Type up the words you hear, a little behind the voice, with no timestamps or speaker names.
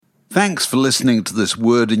Thanks for listening to this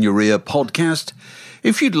Word in Your Ear podcast.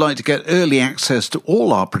 If you'd like to get early access to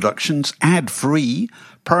all our productions ad-free,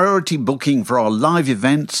 priority booking for our live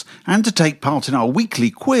events, and to take part in our weekly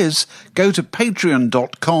quiz, go to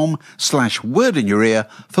patreon.com/wordinyourear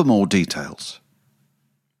for more details.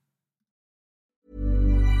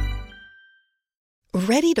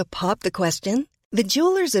 Ready to pop the question? The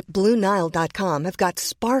jewelers at BlueNile.com have got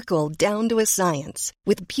sparkle down to a science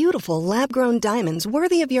with beautiful lab-grown diamonds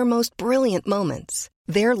worthy of your most brilliant moments.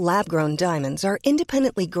 Their lab-grown diamonds are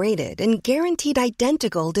independently graded and guaranteed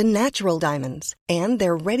identical to natural diamonds, and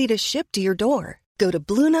they're ready to ship to your door. Go to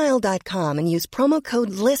BlueNile.com and use promo code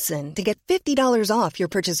LISTEN to get $50 off your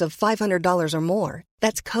purchase of $500 or more.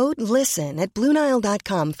 That's code LISTEN at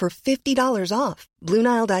BlueNile.com for $50 off.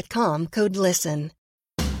 BlueNile.com, code LISTEN.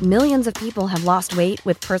 Millions of people have lost weight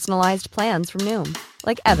with personalized plans from Noom.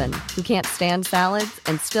 Like Evan, who can't stand salads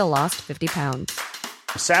and still lost 50 pounds.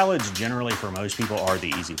 Salads generally for most people are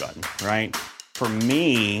the easy button, right? For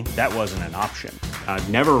me, that wasn't an option. I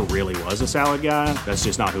never really was a salad guy. That's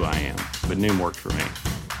just not who I am. But Noom worked for me.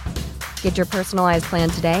 Get your personalized plan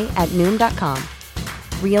today at Noom.com.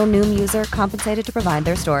 Real Noom user compensated to provide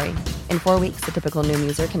their story. In 4 weeks, the typical Noom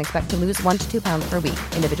user can expect to lose 1 to 2 pounds per week.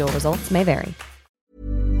 Individual results may vary.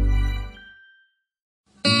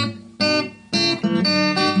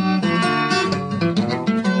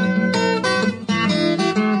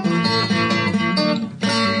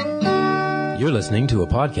 You're listening to a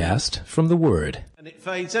podcast from The Word. And it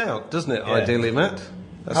fades out, doesn't it, ideally, Matt?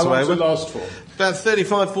 That's How long does it last for? About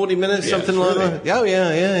 35, 40 minutes, something like that. Oh,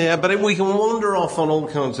 yeah. But we can wander off on all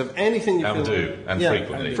kinds of anything you And feel. do, and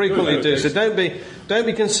frequently. Frequently do. So don't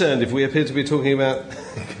be concerned if we appear to be talking about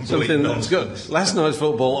something that's good. Last night's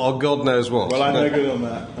football or God knows what. Well, I'm no good on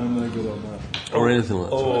that. Or anything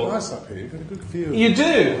like that. Oh, nice up here. You've got a good view. You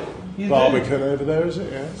do. Barbican over there, is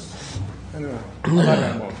it? Yes. Anyway. I like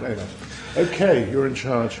that one. Anyway. Okay, you're in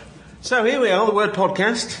charge. So here we are, the Word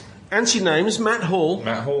Podcast. Anti names, Matt Hall.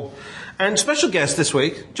 Matt Hall. And special guest this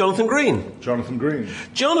week, Jonathan Green. Jonathan Green.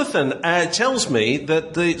 Jonathan tells me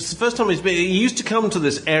that it's the first time he used to come to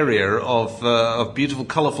this area of beautiful,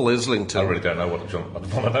 colourful Islington. I really don't know what I want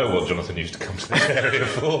to know what Jonathan used to come to this area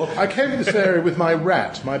for. I came to this area with my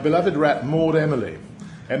rat, my beloved rat, Maud Emily.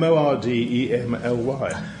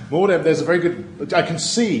 Mordemly. Maud, there's a very good... I can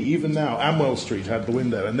see, even now, Amwell Street out the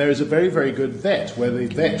window, and there is a very, very good vet, where the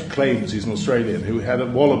vet claims he's an Australian, who had a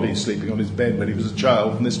wallaby sleeping on his bed when he was a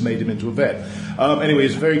child, and this made him into a vet. Anyway,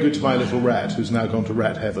 he's very good to my little rat, who's now gone to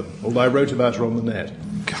rat heaven, although I wrote about her on the net.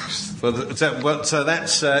 Gosh. So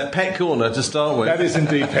that's Pet Corner to start with. That is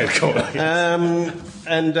indeed Pet Corner.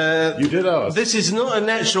 You did ask. This is not a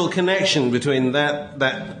natural connection between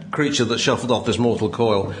that creature that shuffled off this mortal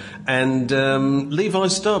coil and Levi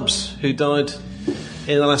Stubbs, who died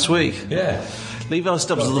in the last week. Yeah. Levi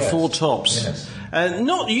Stubbs of the Four Tops. Yes.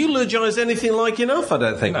 Not eulogised anything like enough, I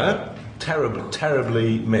don't think. No.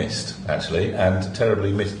 Terribly missed, actually, and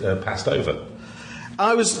terribly passed over.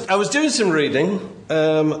 I was doing some reading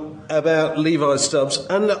about Levi Stubbs,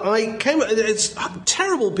 and it's a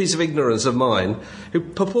terrible piece of ignorance of mine, who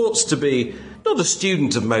purports to be not a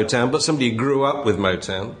student of Motown, but somebody who grew up with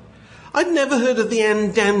Motown. I'd never heard of the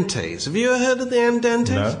Andantes. Have you ever heard of the Andantes?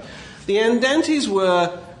 No. The Andantes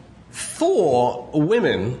were 4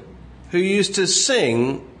 women who used to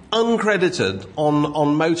sing uncredited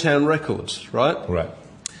on Motown records, right? Right.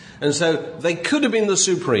 And so they could have been the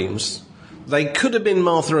Supremes, they could have been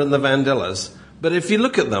Martha and the Vandellas, but if you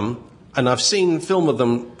look at them, and I've seen film of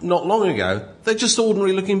them not long ago, they're just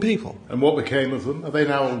ordinary-looking people. And what became of them? Are they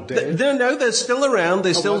now all dead? No, they're still around.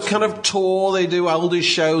 They still kind of tour. They do oldies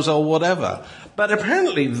shows or whatever. But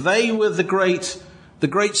apparently they were the great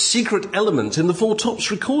secret element in the Four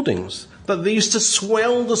Tops recordings, that they used to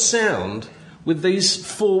swell the sound with these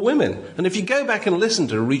 4 women. And if you go back and listen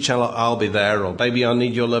to Reach Out, I'll Be There, or Baby, I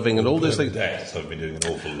Need Your Loving, and all these things, I've been doing an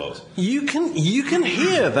awful lot. you can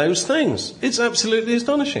hear those things. It's absolutely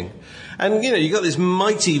astonishing. And, you got this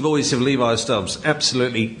mighty voice of Levi Stubbs,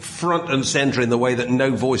 absolutely front and centre in the way that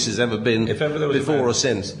no voice has ever been If ever there was before or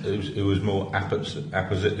since. It was more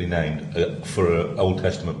appositely named for an Old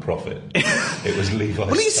Testament prophet. It was Levi. Well,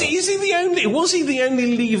 was he the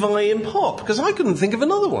only Levi in pop? Because I couldn't think of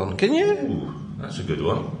another one. Can you? Ooh, that's a good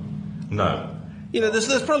one. No.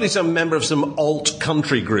 There's probably some member of some alt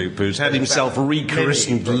country group who's had himself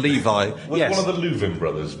rechristened Levi. One of the Louvin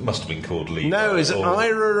brothers must have been called Levi. No, it's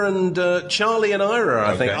Ira and Charlie and Ira,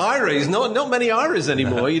 I think. Ira, he's not many Iras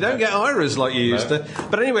anymore. You don't get Iras like you used to.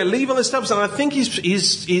 But anyway, Levi Stubbs, and I think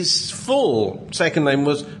his full second name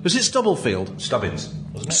was it Stubblefield? Stubbins,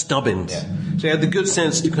 wasn't it? Stubbins. Yeah. So he had the good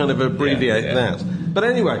sense to kind of abbreviate that. But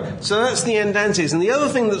anyway, so that's the Andantes. And the other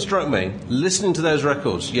thing that struck me, listening to those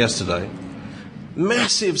records yesterday,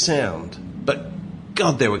 massive sound, but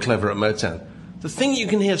God, they were clever at Motown. The thing you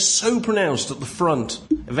can hear so pronounced at the front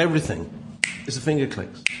of everything is the finger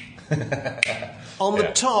clicks. On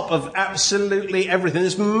the top of absolutely everything,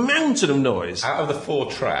 this mountain of noise. Out of the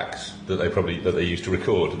 4 tracks that they used to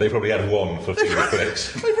record, they probably had one for finger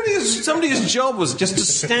clicks. Somebody's job was just to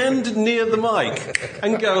stand near the mic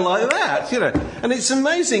and go like that, And it's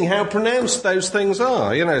amazing how pronounced those things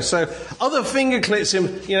are, So other finger clicks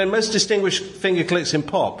in, most distinguished finger clicks in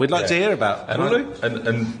pop, we'd like to hear about.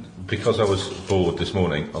 And because I was bored this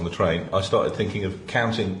morning on the train, I started thinking of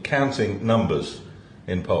counting numbers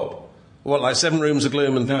in pop. What, like 7 Rooms of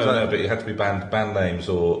Gloom and things like that? No, but it had to be band names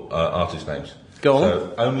or artist names. Go on.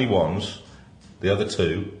 So only ones, the other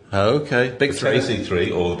 2. Oh, okay. Big 3. Tennessee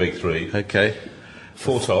 3 or the Big 3. Okay.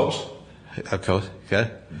 4 Tops. Of course,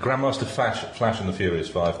 okay. Grandmaster Flash and the Furious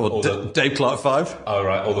 5. Or Dave Clark 5. Oh,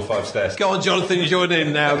 right, or the 5 Stairs. Go on, Jonathan, join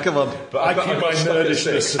in now, come on. But I keep my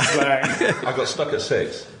nerdishness to slang. I got stuck at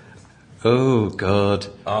 6. Oh, God.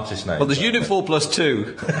 Artist names. Well, there's Unit 4 plus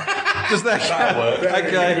 2. Does that work?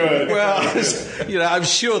 Okay. Well, I'm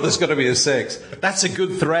sure there's got to be a 6. That's a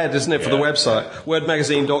good thread, isn't it, for the website?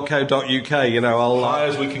 Wordmagazine.co.uk, high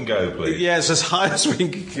as we can go, please. Yes, as high as we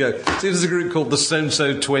can go. See, there's a group called the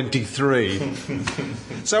So-So 23.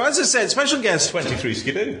 So, as I said, special guest... 23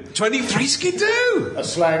 Skidoo. 23 Skidoo! A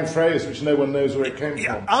slang phrase which no one knows where it came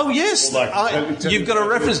from. Oh, yes. You've got a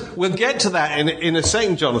reference. We'll get to that in a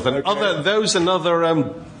second, Jonathan. Okay.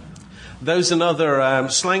 Those and other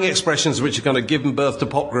slang expressions which are kind of given birth to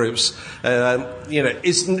pop groups,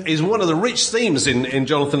 is one of the rich themes in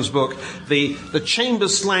Jonathan's book, the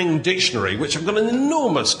Chambers Slang Dictionary, which I've got an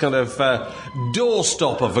enormous kind of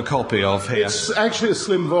doorstop of a copy of here. It's actually a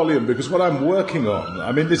slim volume because what I'm working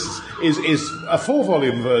on, this is a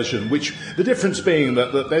 4-volume version, which the difference being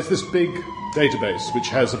that there's this big database which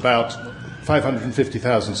has about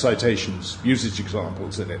 550,000 citations, usage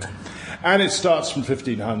examples in it. And it starts from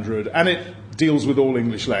 1500, and it deals with all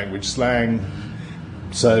English language slang.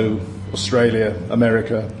 So, Australia,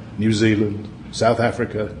 America, New Zealand, South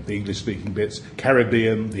Africa, the English-speaking bits,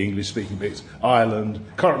 Caribbean, the English-speaking bits, Ireland.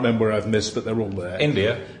 Can't remember where I've missed, but they're all there.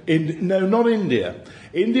 India? No, not India.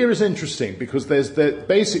 India is interesting because there's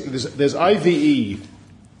IVE,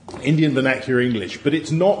 Indian Vernacular English, but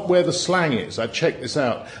it's not where the slang is. I checked this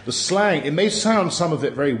out. The slang, it may sound some of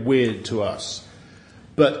it very weird to us,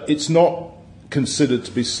 but it's not considered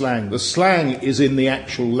to be slang. The slang is in the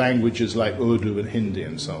actual languages like Urdu and Hindi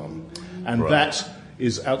and so on. And that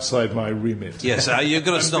is outside my remit. Yes, you're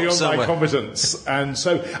going to stop beyond somewhere. my competence. And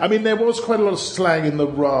so, there was quite a lot of slang in the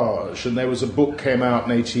Raj, and there was a book came out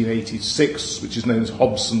in 1886, which is known as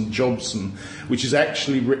Hobson Jobson, which is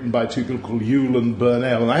actually written by 2 people called Yule and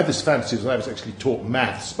Burnell. And I have this fantasy that I was actually taught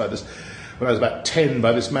maths by this, when I was about 10,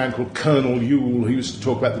 by this man called Colonel Yule, who used to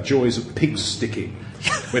talk about the joys of pig sticking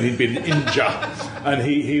when he'd been in India. And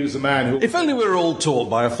he was a man who... If only we were all taught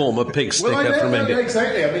by a former pig sticker from India.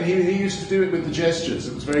 Exactly. He used to do it with the gestures.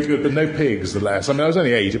 It was very good, but no pigs, alas. I was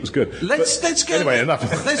only 8. It was good. Let's go. Anyway,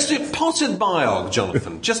 enough. Let's do potted biog,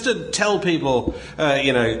 Jonathan, just to tell people,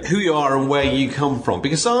 who you are and where you come from.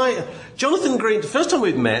 Because Jonathan Green, the first time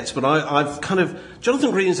we've met, but Jonathan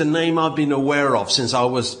Green is a name I've been aware of since I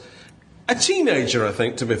was a teenager, I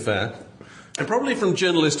think, to be fair. And probably from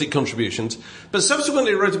journalistic contributions, but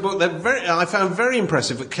subsequently wrote a book that I found very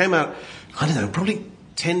impressive. It came out, probably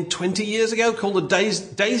 10, 20 years ago, called The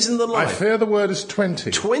Days in the Life. I fear the word is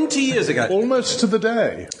 20. 20 years ago. Almost to the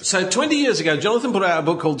day. So 20 years ago, Jonathan put out a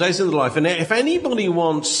book called Days in the Life, and if anybody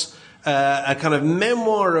wants a kind of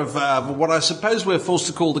memoir of what I suppose we're forced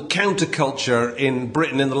to call the counterculture in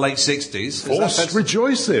Britain in the late 60s. Forced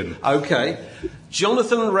rejoicing. Okay.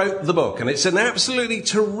 Jonathan wrote the book, and it's an absolutely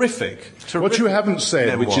terrific What you haven't said,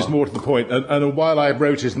 memoir. which is more to the point, and while I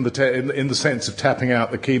wrote it in the sense of tapping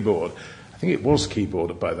out the keyboard, I think it was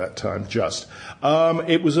keyboard by that time,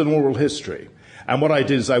 it was an oral history. And what I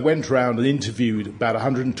did is I went round and interviewed about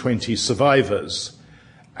 120 survivors,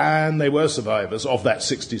 and they were survivors of that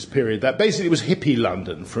 60s period. That basically was hippie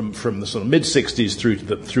London from the sort of mid-60s through to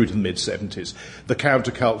the mid-70s. The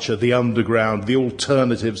counterculture, the underground, the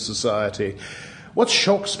alternative society, What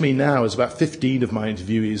shocks me now is about 15 of my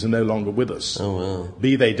interviewees are no longer with us. Oh, wow.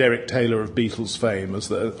 Be they Derek Taylor of Beatles fame,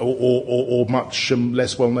 or much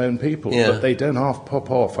less well-known people. Yeah. But they don't half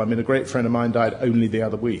pop off. I mean, a great friend of mine died only the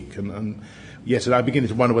other week, and yet I'm beginning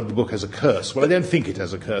to wonder whether the book has a curse. Well, I don't think it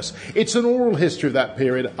has a curse. It's an oral history of that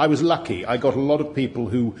period. I was lucky. I got a lot of people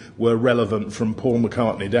who were relevant from Paul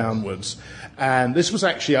McCartney downwards. And this was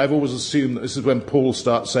actually, I've always assumed that this is when Paul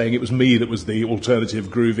starts saying it was me that was the alternative,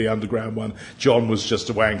 groovy, underground one. John was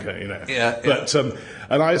just a wanker, you know. Yeah. But,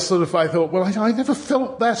 and I thought, well, I never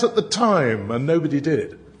felt that at the time, and nobody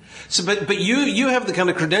did. So, but you have the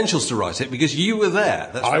kind of credentials to write it because you were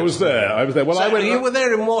there. I was there. Well, so you were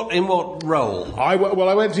there in what role? I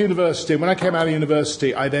went to university, and when I came out of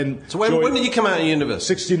university, I then. So when did you come out of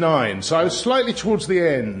university? 1969. So I was slightly towards the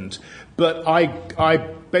end, but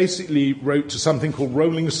I basically wrote to something called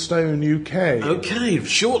Rolling Stone UK. Okay,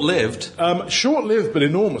 short-lived. Short-lived, but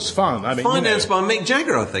enormous fun. I mean, financed by Mick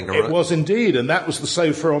Jagger, I think. It was indeed, and that was the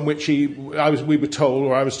sofa on which we were told,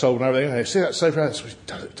 or I was told, and I see that sofa,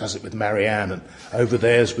 does it with Marianne, and over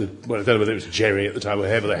there's with, well, I don't know whether it was Jerry at the time, or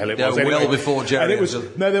whoever the hell it was. Well before Jerry.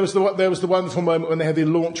 And there was the wonderful moment when they had the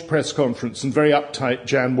launch press conference, and very uptight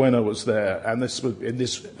Jan Wenner was there, and this was in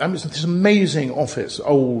this amazing office,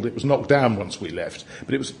 old. It was knocked down once we left,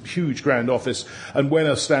 but it was a huge, grand office, and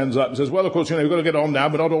Wenner stands up and says, well, of course, we've got to get on now,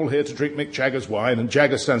 we're not all here to drink Mick Jagger's wine, and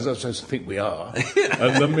Jagger stands up and says, I think we are.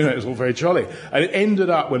 And it was all very jolly. And it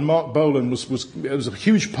ended up when Mark Bolan it was a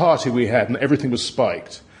huge party we had, and everything was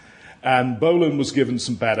spiked. And Bolan was given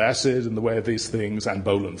some bad acid in the way of these things, and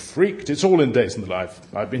Bolan freaked. It's all in Days in the Life.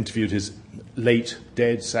 I've interviewed his late,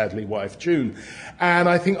 dead, sadly, wife, June. And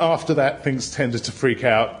I think after that, things tended to freak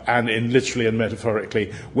out, and literally and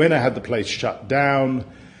metaphorically. When I had the place shut down,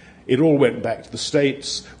 it all went back to the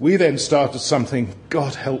States. We then started something,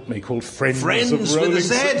 God help me, called Friends of Rolling with a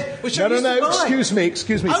Z? Which No, excuse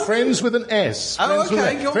me. Oh. Friends with an S.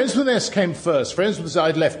 Friends with an S came first. Friends with a Z.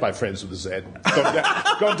 I'd left by Friends with a Z.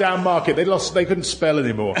 Gone down market. They couldn't spell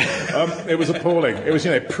anymore. It was appalling. It was,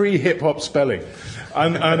 pre-hip-hop spelling.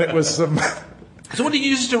 And it was... So what did you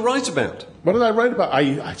use to write about? What did I write about?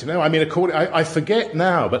 I don't know. I mean, I forget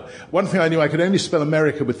now, but one thing I knew, I could only spell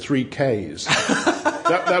America with 3 Ks.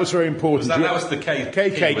 That was very important. That was the K.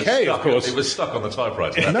 KKK, of course. It was stuck on the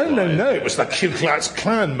typewriter. No. It was the Ku Klux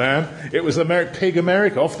Klan, man. It was Pig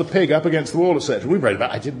America, off the pig, up against the wall, etc. We wrote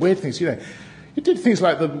about. I did weird things, You did things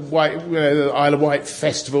like the Isle of Wight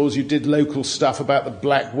festivals. You did local stuff about the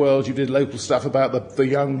black world. You did local stuff about the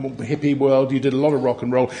young hippie world. You did a lot of rock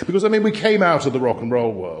and roll. Because, we came out of the rock and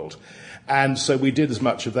roll world. And so we did as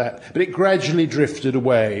much of that. But it gradually drifted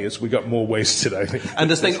away as we got more wasted, I think. And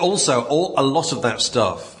I think also a lot of that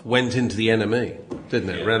stuff went into the NME, didn't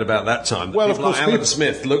it? Around about that time. Well, of course, Alan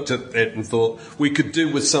Smith looked at it and thought, we could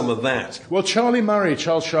do with some of that. Well,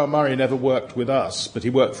 Charles Shaar Murray never worked with us, but he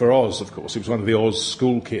worked for Oz, of course. He was one of the Oz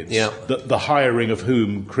school kids. Yeah. The hiring of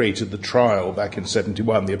whom created the trial back in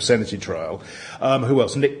 1971, the obscenity trial. Who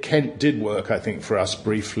else? Nick Kent did work, I think, for us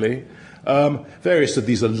briefly. Various of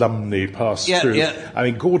these alumni passed through. Yeah.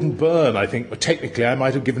 Gordon Byrne, I think, technically I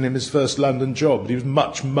might have given him his first London job, but he was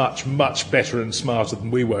much, much, much better and smarter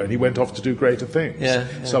than we were, and he went off to do greater things. Yeah.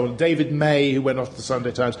 So David May, who went off to the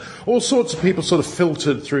Sunday Times, all sorts of people sort of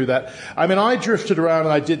filtered through that. I drifted around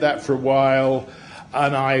and I did that for a while,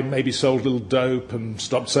 and I maybe sold a little dope and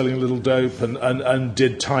stopped selling a little dope and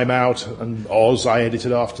did Time Out and Oz. I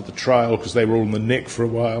edited after the trial because they were all in the nick for a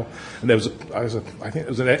while. And there was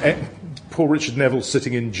Paul Richard Neville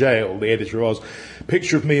sitting in jail, the editor of Oz.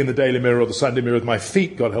 Picture of me in the Daily Mirror or the Sunday Mirror with my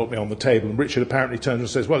feet, God help me, on the table. And Richard apparently turns and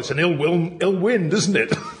says, well, it's an ill wind, isn't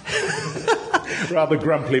it? Rather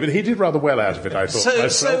grumpily, but he did rather well out of it, I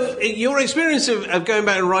thought. So your experience of going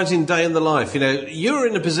back and writing Day in the Life, you're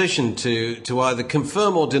in a position to either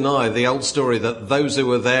confirm or deny the old story that those who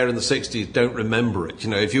were there in the 60s don't remember it.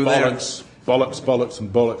 If you were bollocks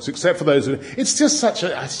and bollocks, except for those who... It's just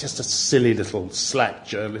a silly little slack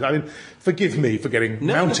journalist. Forgive me for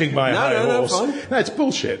mounting my high horse. No, it's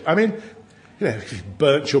bullshit. If you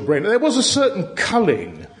burnt your brain. There was a certain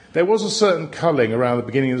culling around the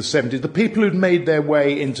beginning of the 70s. The people who'd made their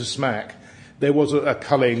way into smack, there was a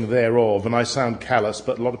culling thereof, and I sound callous,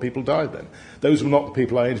 but a lot of people died then. Those were not the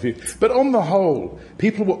people I interviewed. But on the whole,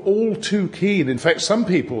 people were all too keen. In fact, some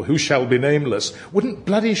people, who shall be nameless, wouldn't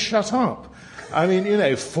bloody shut up.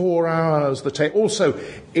 4 hours, the tape. Also,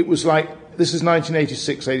 it was like, this is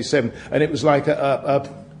 1986, 87, and it was like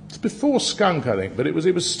it's before Skunk, I think, but it was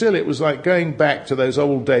like going back to those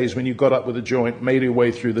old days when you got up with a joint, made your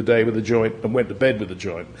way through the day with a joint, and went to bed with a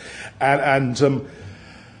joint. And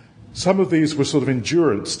some of these were sort of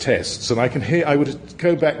endurance tests, and I would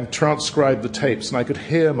go back and transcribe the tapes, and I could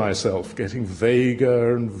hear myself getting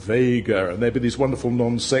vaguer and vaguer, and there'd be these wonderful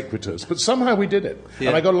non sequiturs. But somehow we did it,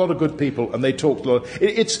 and I got a lot of good people, and they talked a lot.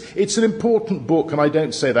 It's an important book, and I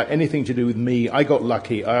don't say that anything to do with me. I got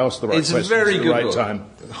lucky. I asked the right questions at the right time.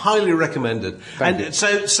 Highly recommended. Thank you.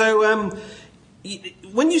 So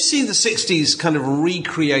when you see the 60s kind of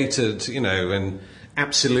recreated, and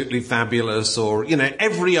Absolutely Fabulous, or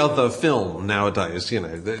every other film nowadays,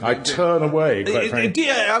 I turn away, quite frankly.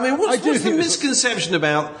 Yeah, I mean, what's the misconception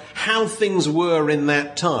about how things were in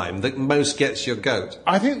that time that most gets your goat?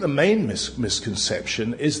 I think the main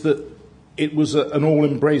misconception is that it was an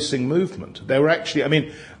all-embracing movement. There were actually,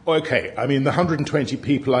 the 120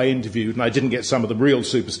 people I interviewed, and I didn't get some of the real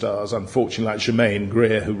superstars, unfortunately, like Germaine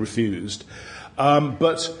Greer, who refused.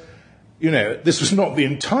 But this was not the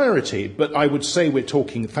entirety, but I would say we're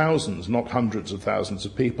talking thousands, not hundreds of thousands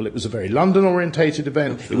of people. It was a very London-orientated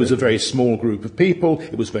event. Absolutely. It was a very small group of people.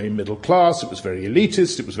 It was very middle class. It was very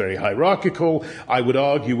elitist. It was very hierarchical. I would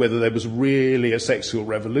argue whether there was really a sexual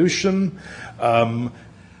revolution.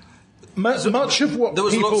 Much of what there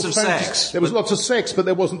was people lots of sex. There was lots of sex, but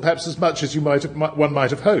there wasn't perhaps as much as one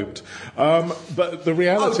might have hoped. But the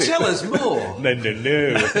reality. Oh, tell us more. No,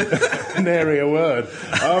 nary a word.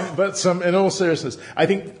 But in all seriousness, I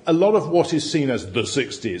think a lot of what is seen as the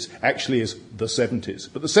 60s actually is the 70s.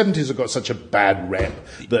 But the 70s have got such a bad rep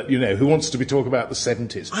that who wants to be talking about the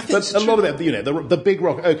 70s? But a lot of it, the big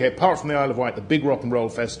rock. Okay, apart from the Isle of Wight, the big rock and roll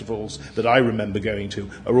festivals that I remember going to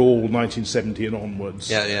are all 1970 and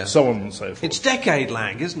onwards. Yeah. So on and so forth. It's decade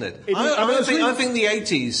lag, isn't it? I think the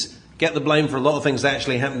 80s get the blame for a lot of things that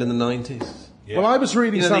actually happened in the 90s. Yeah. Well, I was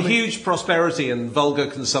reading something. The huge prosperity and vulgar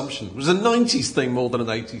consumption was a 90s thing more than an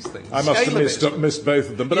 80s thing. I must have missed both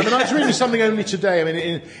of them. But I was reading something only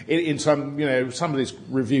today. In some some of these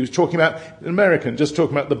reviews talking about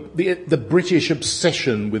talking about the British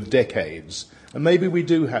obsession with decades. And maybe we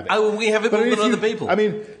do have it. Oh, well, we have it more than other people.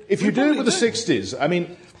 If you do it with the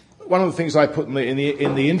 60s, one of the things I put in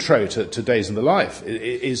the intro to Days in the Life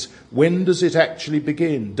is when does it actually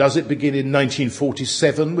begin? Does it begin in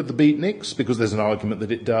 1947 with the Beatniks? Because there's an argument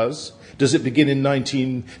that it does. Does it begin in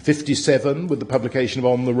 1957 with the publication of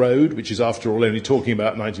On the Road, which is after all only talking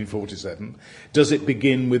about 1947? Does it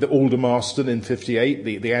begin with Aldermaston in 58,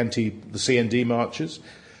 the CND marches?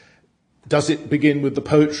 Does it begin with the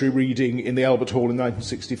poetry reading in the Albert Hall in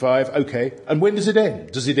 1965? Okay. And when does it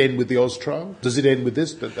end? Does it end with the Oz trial? Does it end with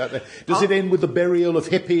this? Does it end with the burial of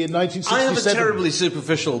Hippie in 1967? I have a terribly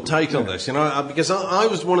superficial take on this, because I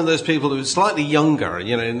was one of those people who was slightly younger,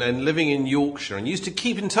 and living in Yorkshire, and used to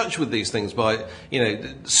keep in touch with these things by,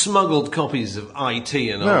 smuggled copies of IT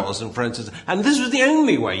and Oz and Francis. And this was the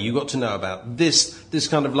only way you got to know about this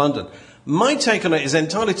kind of London. My take on it is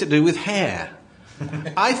entirely to do with hair.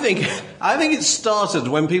 I think it started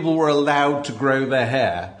when people were allowed to grow their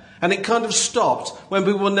hair, and it kind of stopped when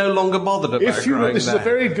people were no longer bothered about growing this their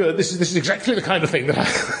hair. This is exactly the kind of thing that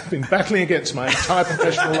I've been battling against my entire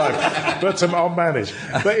professional life, but I'll manage.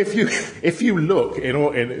 But if you look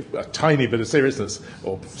in a tiny bit of seriousness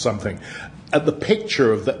or something at the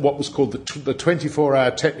picture of what was called the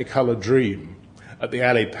 24-hour Technicolor Dream at the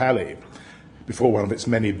Alley Pally before one of its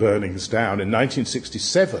many burnings down in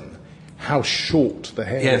 1967. How short the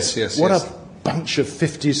hair is. Yes. What a bunch of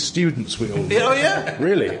 50s students we all were. Oh, yeah.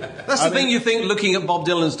 Really. That's the thing you think looking at Bob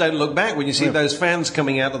Dylan's Don't Look Back when you see those fans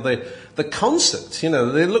coming out of the concert.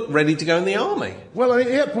 They look ready to go in the army.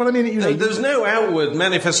 There's no outward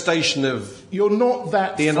manifestation of... You're not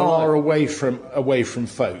that far away from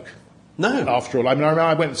folk. No. After all,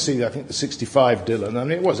 I went to see, I think, the 65 Dylan,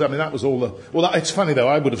 and that was all the... Well, it's funny, though,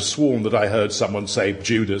 I would have sworn that I heard someone say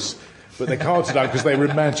Judas, but they can't it out because they were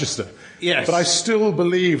in Manchester. Yes. But I still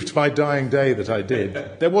believed to my dying day that I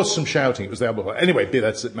did. There was some shouting. It was the album. Anyway, be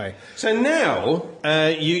that as it may. So now,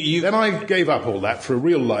 you... Then I gave up all that for a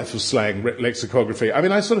real life of slang lexicography.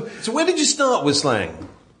 So where did you start with slang?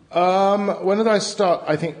 When did I start?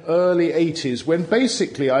 I think early 80s, when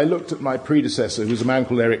basically I looked at my predecessor, who was a man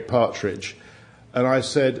called Eric Partridge, and I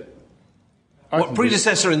said... What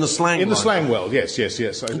predecessor in the slang world? In the slang world, yes.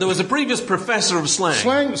 There was a previous professor of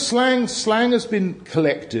slang. Slang has been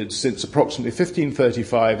collected since approximately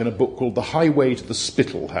 1535 in a book called The Highway to the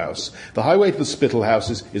Spittle House. The Highway to the Spittle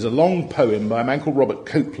House is a long poem by a man called Robert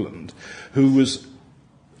Copeland, who was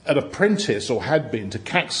an apprentice, or had been, to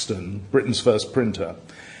Caxton, Britain's first printer.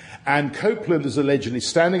 And Copeland is allegedly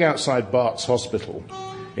standing outside Bart's Hospital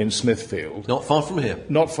in Smithfield. Not far from here.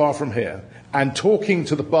 Not far from here. And talking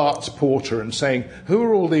to the Bart's porter and saying, who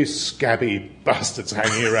are all these scabby bastards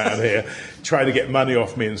hanging around here trying to get money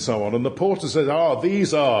off me and so on? And the porter says,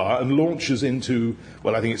 these are, and launches into,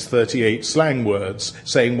 well, I think it's 38 slang words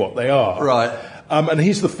saying what they are. Right. And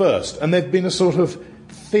he's the first. And there've been a sort of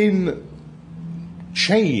thin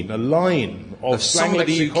chain, a line of slang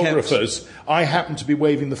lexicographers. I happen to be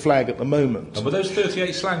waving the flag at the moment. And were those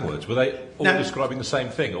 38 slang words, were they all describing the same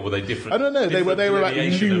thing, or were they different? I don't know. They were like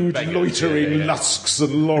lewd, loitering lusks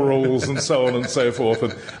and laurels and so on and so forth.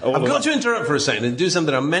 And I've got to interrupt for a second and do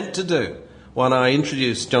something I meant to do when I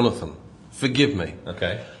introduced Jonathan. Forgive me.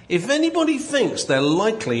 Okay. If anybody thinks they're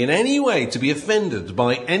likely in any way to be offended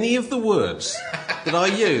by any of the words that I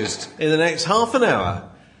used in the next half an hour,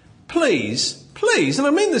 please, and I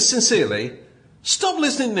mean this sincerely, stop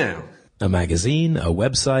listening now. A magazine, a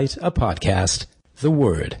website, a podcast, The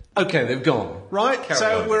Word. Okay, they've gone. Right?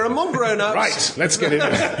 So we're among grown-ups. Right, let's get into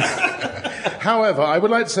it. However, I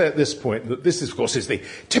would like to say at this point that this, of course, is the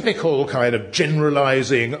typical kind of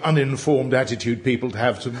generalising, uninformed attitude people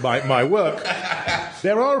have to my work.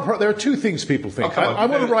 There are two things people think. I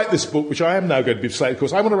want to write this book, which I am now going to be slightly, of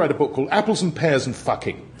course, I want to write a book called Apples and Pears and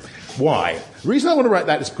Fucking. Why? The reason I want to write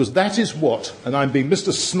that is because that is what, and I'm being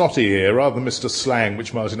Mr. Snotty here rather than Mr. Slang,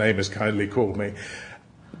 which Martin Amis kindly called me,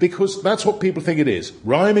 because that's what people think it is.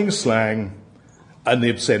 Rhyming slang and the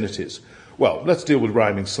obscenities. Well, let's deal with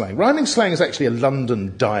rhyming slang. Rhyming slang is actually a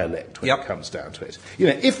London dialect when it comes down to it. You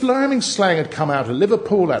know, if rhyming slang had come out of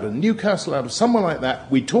Liverpool, out of Newcastle, out of somewhere like that,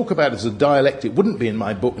 we'd talk about it as a dialect. It wouldn't be in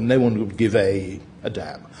my book and no one would give a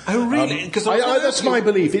damn. Oh, really? Because that's my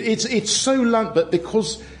belief. It's so London, but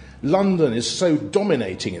because London is so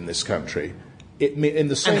dominating in this country, in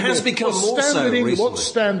the same and has way, become more so recently. What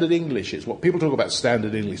standard English is, what people talk about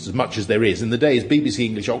standard English as much as there is, in the days, BBC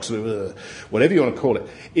English, Oxford, whatever you want to call it,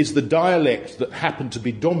 is the dialect that happened to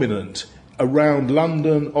be dominant around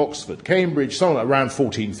London, Oxford, Cambridge, so on, around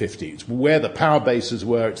 1450. It's where the power bases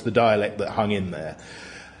were, it's the dialect that hung in there.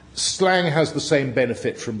 Slang has the same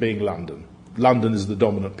benefit from being London. London is the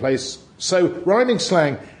dominant place. So rhyming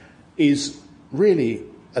slang is really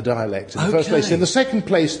a dialect in the first place. In the second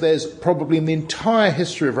place, there's probably in the entire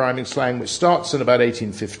history of rhyming slang, which starts in about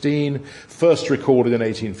 1815, first recorded in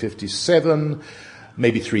 1857,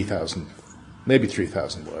 maybe 3,000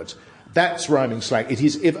 words. That's rhyming slang. It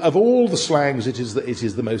is, of all the slangs, it is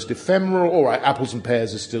the most ephemeral. All right, apples and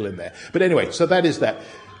pears is still in there. But anyway, so that is that.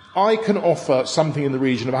 I can offer something in the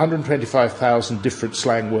region of 125,000 different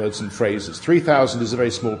slang words and phrases. 3,000 is a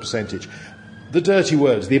very small percentage. The dirty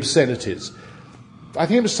words, the obscenities. I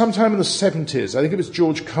think it was sometime in the 70s, I think it was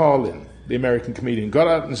George Carlin, the American comedian, got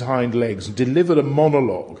out on his hind legs and delivered a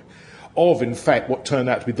monologue of, in fact, what turned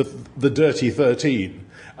out to be the Dirty 13.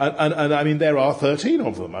 And I mean, there are 13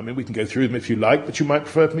 of them. I mean, we can go through them if you like, but you might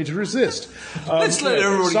prefer for me to resist. Let's let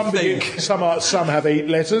everybody think. Some have 8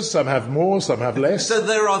 letters, some have more, some have less. So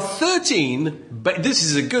there are 13, but this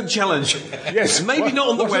is a good challenge. Yes. Maybe not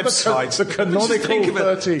on the website. The canonical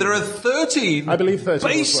 13. There are 13. I believe 13.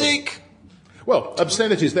 Basic. Well,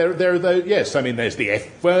 obscenities, there are those, yes, I mean, there's the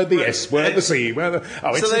F word, the S word, the C word.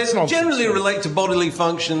 So they generally relate to bodily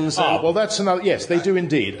functions. Well, that's another, yes, they do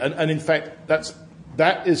indeed. And in fact, there's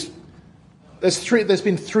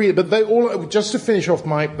been three, but they all, just to finish off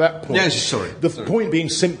that point. Yes, sorry. The point being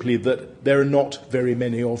simply that there are not very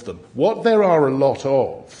many of them. What there are a lot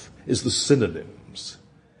of is the synonyms.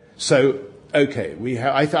 So, okay,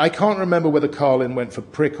 I can't remember whether Carlin went for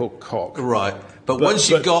prick or cock. Right. But once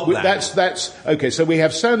you've got that... That's... Okay, so we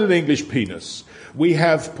have standard English penis. We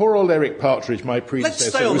have poor old Eric Partridge, my predecessor.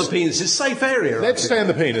 Let's stay on the penis. It's a safe area. Let's stay on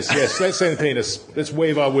the penis, yes. Let's stay on the penis. Let's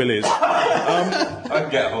wave our willies. I can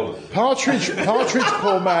get hold of it. Partridge,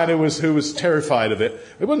 poor man who was terrified of it.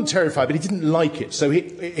 He wasn't terrified, but he didn't like it. So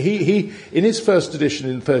he in his first edition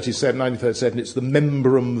in 1937, it's the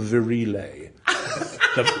membrum virile.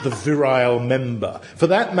 the virile member. For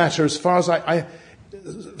that matter, as far as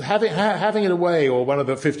having it away, or one of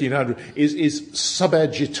the 1500, is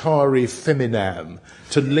subagitari feminam,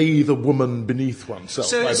 to lay the woman beneath oneself.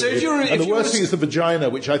 So if you're... And the worst thing is the vagina,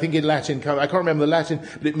 which I think in Latin, I can't remember the Latin,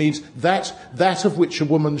 but it means that of which a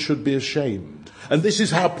woman should be ashamed. And this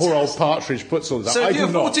is how poor old Partridge puts all that. So if you're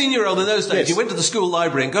a 14-year-old in those days, yes. You went to the school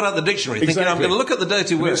library and got out the dictionary thinking, I'm going to look at the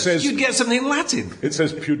dirty words, you'd get something in Latin. It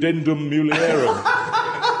says pudendum mulierum.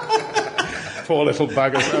 Poor little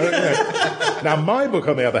buggers. Now, my book,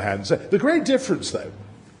 on the other hand, so the great difference, though,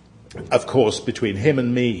 of course, between him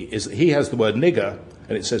and me is that he has the word nigger,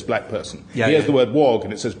 and it says black person. He has the word wog,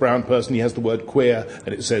 and it says brown person. He has the word queer,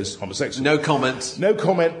 and it says homosexual. No comment. No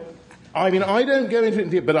comment. I mean, I don't go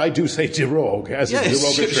into it, but I do say derog, as is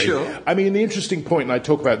derogatory. Sure. I mean, the interesting point, and I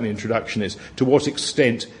talk about in the introduction, is to what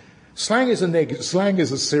extent slang is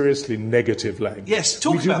a seriously negative language. Yes,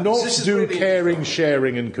 talk we do about not this. This do is really caring,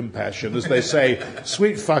 sharing, and compassion, as they say.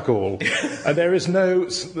 Sweet fuck all, and there is no.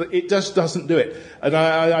 It just doesn't do it. And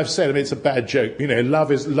I've said, I mean, it's a bad joke. You know,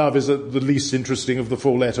 love is the least interesting of the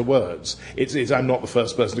four-letter words. I'm not the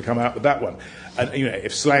first person to come out with that one. And you know,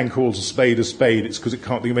 if slang calls a spade, it's because it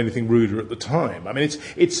can't think of anything ruder at the time. I mean,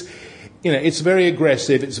 it's. You know, it's very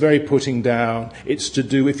aggressive, it's very putting down, it's to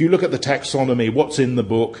do, if you look at the taxonomy, what's in the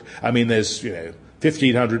book, I mean, there's,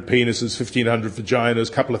 1,500 penises, 1,500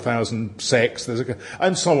 vaginas, couple of thousand sex,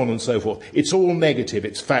 and so on and so forth. It's all negative,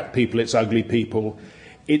 it's fat people, it's ugly people,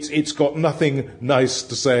 it's got nothing nice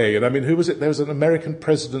to say. And I mean, who was it? There was an American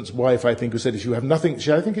president's wife, I think, who said, if you have nothing,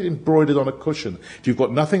 I think it embroidered on a cushion, if you've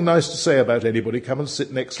got nothing nice to say about anybody, come and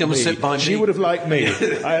sit next to me. Come and sit by me. She would have liked me.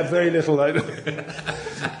 I have very little.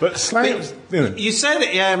 But slang, You said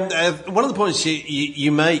it. One of the points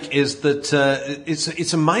you make is that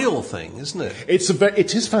it's a male thing, isn't it?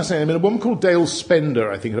 It is fascinating. I mean, a woman called Dale Spender,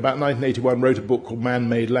 I think, in about 1981, wrote a book called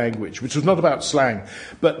Man-Made Language, which was not about slang.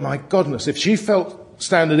 But my goodness, if she felt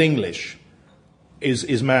standard English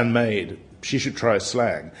is man-made, she should try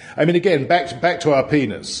slang. I mean, again, back to our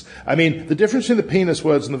penis. I mean, the difference between the penis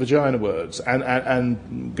words and the vagina words,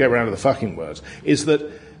 and get around to the fucking words, is that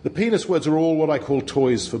the penis words are all what I call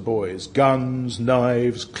toys for boys. Guns,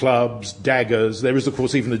 knives, clubs, daggers. There is, of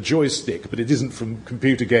course, even a joystick, but it isn't from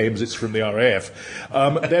computer games, it's from the RAF.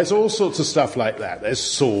 There's all sorts of stuff like that. There's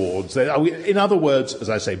swords. In other words, as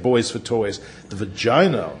I say, boys for toys. The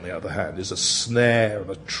vagina, on the other hand, is a snare and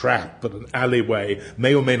a trap and an alleyway,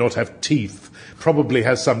 may or may not have teeth, probably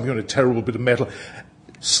has some terrible bit of metal.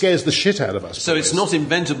 Scares the shit out of us. So boys. It's not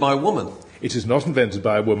invented by a woman. It is not invented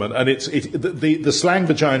by a woman, and the slang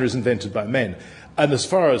vagina is invented by men. And as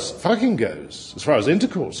far as fucking goes, as far as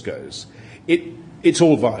intercourse goes, it's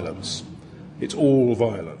all violence. It's all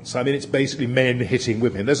violence. I mean, it's basically men hitting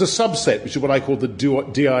women. There's a subset, which is what I call the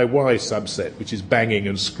DIY subset, which is banging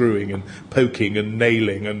and screwing and poking and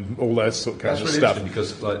nailing and all that sort of kind of stuff. That's really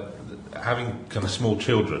interesting because, having kind of small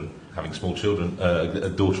children, a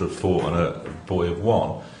daughter of 4 and a boy of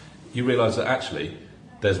 1, you realise that actually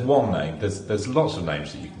there's one name. There's lots of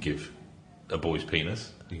names that you can give a boy's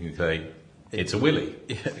penis. You can say it's a willy.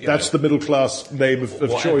 That's the middle class name of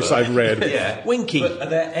choice I've read. Yeah, Winky. But are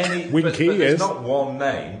there any? Winky, but there's yes. not one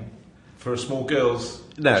name for a small girl's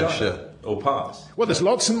No, vagina sure. or parts. Well, there's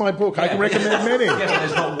lots in my book. I can recommend many. Yeah, but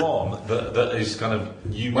there's not one that is kind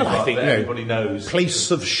of unique. Well, I think that everybody knows.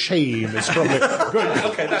 Place of shame is probably good.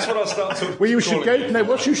 Okay, that's what I'll start to. Well, you should go. No,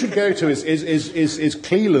 what you should go to is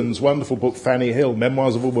Cleland's wonderful book, Fanny Hill,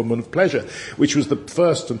 Memoirs of a Woman of Pleasure, which was the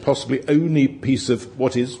first and possibly only piece of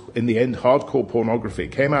what is, in the end, hardcore pornography.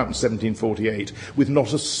 It came out in 1748 with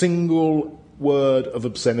not a single word of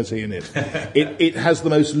obscenity in it. It has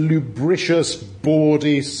the most lubricious,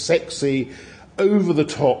 bawdy, sexy,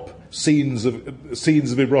 over-the-top scenes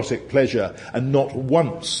of erotic pleasure, and not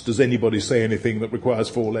once does anybody say anything that requires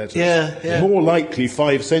 4 letters. Yeah. More likely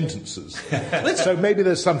 5 sentences. So maybe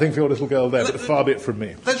there's something for your little girl there, but far be it from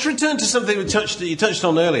me. Let's return to something you touched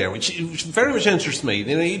on earlier, which very much interests me.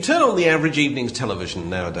 You turn on the average evening's television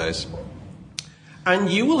nowadays,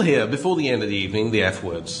 and you will hear, before the end of the evening, the F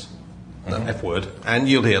words. The F word, and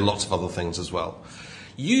you'll hear lots of other things as well.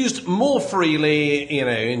 Used more freely,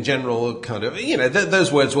 in general, kind of,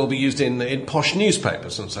 those words will be used in posh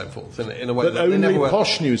newspapers and so forth, in a way But that they never only were.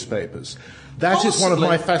 Posh newspapers. That is one of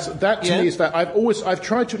my that to me is that I've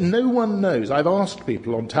tried to. No one knows. I've asked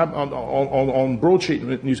people on broadsheet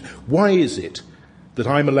news, why is it that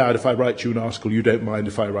I'm allowed, if I write you an article, you don't mind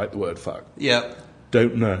if I write the word fuck? Yeah.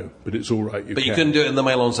 Don't know, but it's all right. But you couldn't do it in the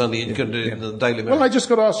Mail on Sunday, you couldn't do it in the Daily Mail. Well, I just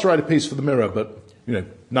got asked to write a piece for the Mirror, but,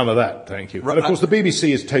 none of that, thank you. Right. And, of course, the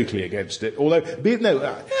BBC is totally against it, although,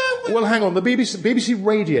 well, hang on, the BBC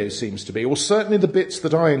Radio seems to be, or certainly the bits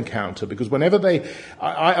that I encounter, because whenever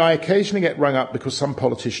I occasionally get rung up because some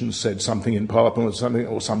politician said something in Parliament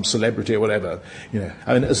or some celebrity or whatever,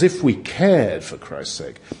 I mean, as if we cared, for Christ's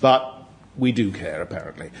sake, but we do care,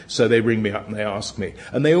 apparently. So they ring me up and they ask me.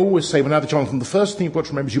 And they always say, well, now, Jonathan, the first thing you've got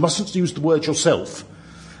to remember is you mustn't use the word yourself.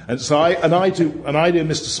 And so I do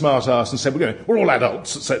Mr. Smartass and say, we're all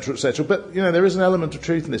adults, etc., etc. But, there is an element of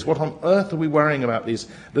truth in this. What on earth are we worrying about these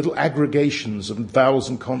little aggregations of vowels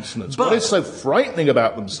and consonants? What is so frightening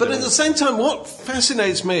about them still? But at the same time, what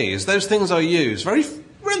fascinates me is those things are used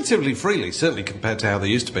relatively freely, certainly compared to how they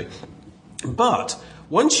used to be. But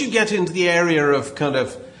once you get into the area of kind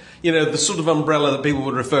of, the sort of umbrella that people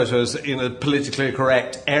would refer to as in a politically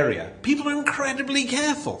correct area, people are incredibly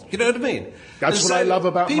careful. You know what I mean? That's what I love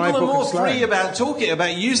about my book. People are more of slang. free about talking,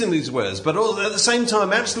 about using these words, but all, at the same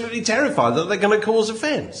time absolutely terrified that they're going to cause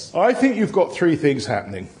offence. I think you've got three things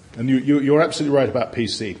happening, and you're absolutely right about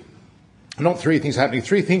PC. Not three things happening,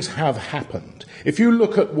 three things have happened. If you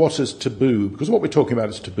look at what is taboo, because what we're talking about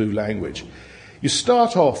is taboo language, you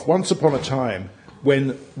start off once upon a time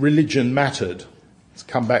when religion mattered. It's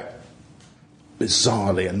come back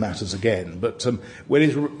bizarrely and matters again. But so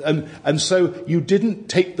you didn't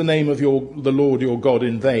take the name of the Lord your God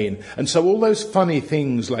in vain. And so all those funny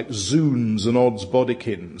things like zoons and odds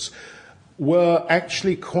bodikins were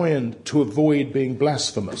actually coined to avoid being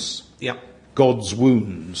blasphemous. Yep. God's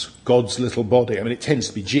wounds, God's little body. I mean, it tends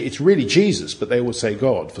to be, it's really Jesus, but they always say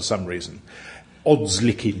God for some reason.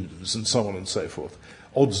 Oddslickins and so on and so forth.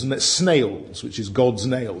 Snails, which is God's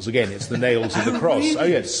nails. Again, it's the nails of the cross. Really? Oh,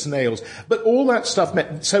 yes, snails. But all that stuff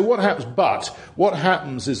meant... So what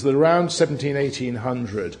happens is that around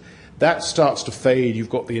 1800, that starts to fade. You've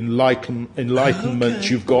got the Enlightenment, okay.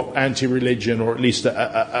 You've got anti-religion, or at least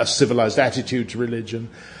a civilized attitude to religion.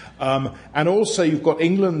 And also you've got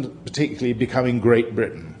England particularly becoming Great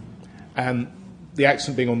Britain. And the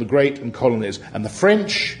accent being on the great and colonies. And the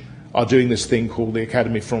French are doing this thing called the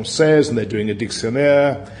Académie Française, and they're doing a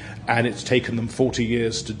dictionnaire, and it's taken them 40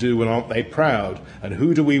 years to do, and aren't they proud? And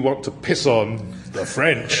who do we want to piss on? The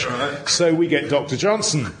French. Right. So we get Dr.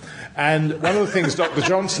 Johnson. And one of the things Dr.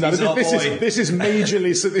 Johnson... this is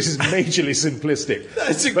majorly simplistic.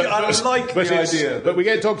 I like the idea. But we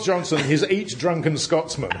get Dr. Johnson, his each drunken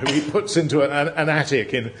Scotsman, who he puts into an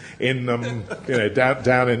attic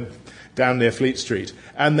down near Fleet Street,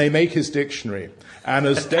 and they make his dictionary. And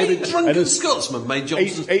as David, drunken Scotsman made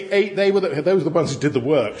Johnson. They were the ones who did the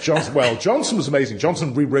work. Johnson was amazing.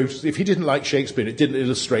 Johnson rewrote. If he didn't like Shakespeare, it didn't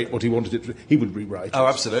illustrate what he wanted it to. He would rewrite it. Oh,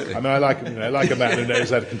 absolutely. I mean, I like a man who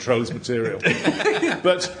knows how to control his material.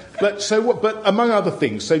 But among other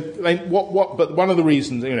things, But one of the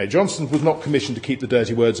reasons, Johnson was not commissioned to keep the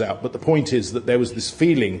dirty words out. But the point is that there was this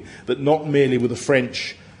feeling that not merely were the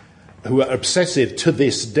French, who are obsessive to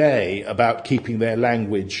this day about keeping their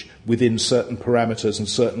language within certain parameters and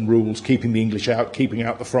certain rules, keeping the English out, keeping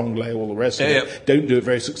out the franglais, all the rest of it. Don't do it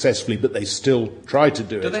very successfully, but they still try to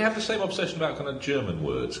do it. Do they have the same obsession about kind of German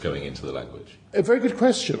words going into the language? A very good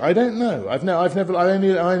question. I don't know. I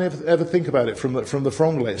only ever think about it from the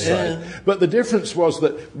franglais side. But the difference was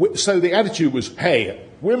that, so the attitude was, hey,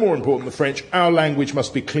 we're more important than the French. Our language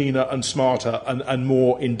must be cleaner and smarter and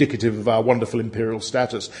more indicative of our wonderful imperial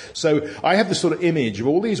status. So I have this sort of image of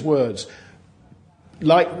all these words,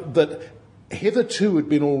 like that hitherto had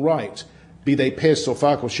been all right, be they piss or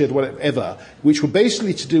fuck or shit or whatever, which were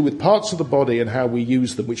basically to do with parts of the body and how we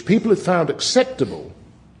use them, which people had found acceptable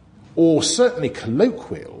or certainly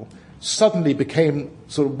colloquial, suddenly became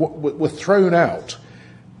sort of were thrown out.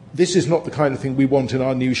 This is not the kind of thing we want in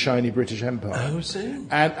our new shiny British Empire. Oh, see.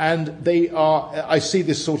 And they are, I see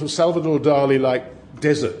this sort of Salvador Dali-like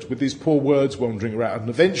desert with these poor words wandering around, and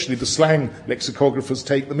eventually the slang lexicographers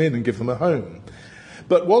take them in and give them a home.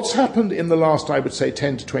 But what's happened in the last, I would say,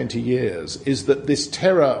 10 to 20 years is that this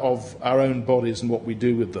terror of our own bodies and what we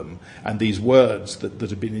do with them, and these words that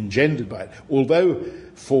have been engendered by it, although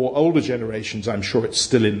for older generations I'm sure it's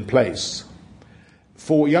still in place,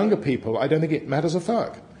 for younger people I don't think it matters a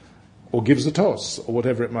fuck, or gives a toss, or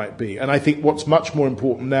whatever it might be. And I think what's much more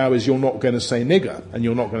important now is you're not going to say nigger, and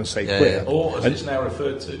you're not going to say queer. Or, as it's now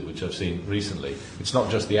referred to, which I've seen recently, it's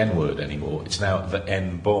not just the N-word anymore, it's now the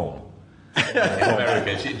N-bomb. In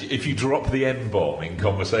America, if you drop the N-bomb in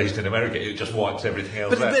conversation in America, it just wipes everything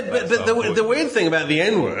else out. But the weird thing about the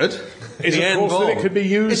N-word is, of course, that it could be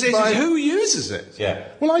used by... who uses it? Yeah.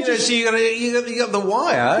 Well, so you got the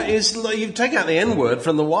Wire. You take out the N-word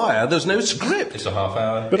from the Wire. There's no script. It's a half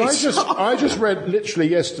hour. But I just read literally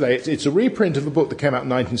yesterday. It's a reprint of a book that came out in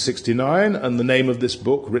 1969, and the name of this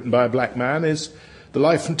book, written by a black man, is The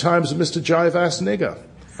Life and Times of Mr. Jive-Ass Nigger,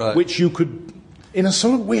 right. Which you could, in a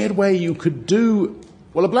sort of weird way, you could do.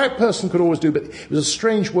 Well, a black person could always do, but it was a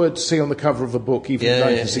strange word to see on the cover of a book, even in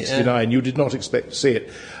 1969. Yeah. You did not expect to see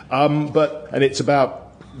it. And it's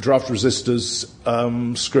about draft resistors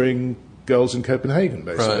screwing girls in Copenhagen,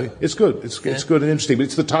 basically. Right. It's good. It's good and interesting, but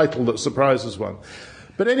it's the title that surprises one.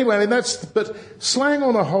 But anyway, I mean, but slang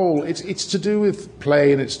on a whole, it's to do with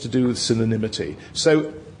play and it's to do with synonymity.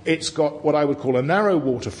 So it's got what I would call a narrow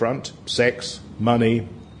waterfront, sex, money,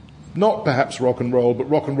 not perhaps rock and roll, but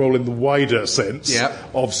rock and roll in the wider sense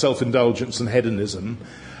of self-indulgence and hedonism,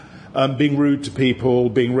 being rude to people,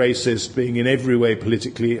 being racist, being in every way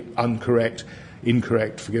politically incorrect.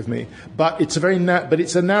 incorrect, forgive me. But it's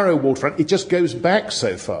a narrow waterfront. It just goes back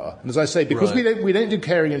so far. And as I say, because we don't do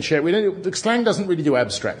caring and sharing, the slang doesn't really do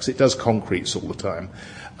abstracts. It does concretes all the time.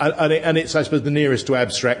 And it's, I suppose, the nearest to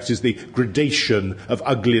abstracts is the gradation of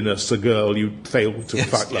ugliness a girl you failed to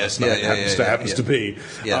fuck last night happens to be.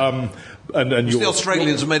 Yeah. And the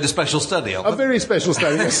Australians have made a special study of it. A very special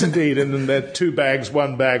study, yes, indeed. And they're 2 bags,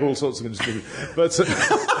 1 bag, all sorts of things. But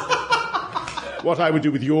what I would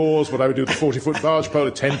do with yours, what I would do with a 40-foot barge pole,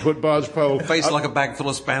 a 10-foot barge pole. Face like a bag full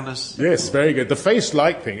of spanners. Yes, very good. The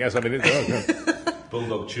face-like thing, yes, I mean...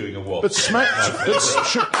 Bulldog chewing a wasp.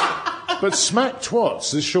 But smack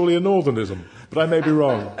twats is surely a northernism. But I may be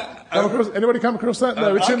wrong. Anybody come across that?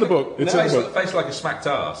 No, it's in the book. It's in the book. Face like a smacked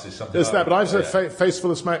arse is something. It's that, but I've said face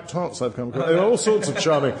full of smack tots I've come across. There are all sorts of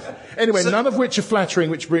charming. Anyway, none of which are flattering,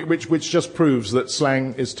 which just proves that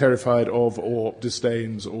slang is terrified of or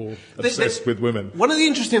disdains or obsessed with women. One of the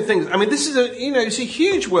interesting things, I mean, this is it's a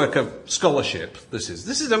huge work of scholarship. This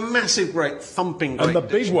is a massive, great thumping. And the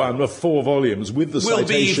big one of 4 volumes with the will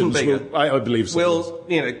citations be even bigger. I believe so. Will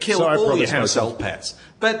kill all your household pets,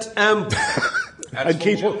 but. And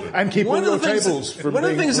keep all your tables from One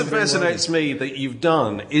of the things that being fascinates me that you've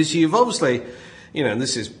done is you've obviously, and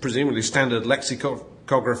this is presumably standard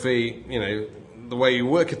lexicography, the way you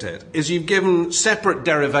work at it, is you've given separate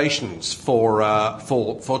derivations for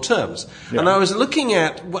terms. Yeah. And I was looking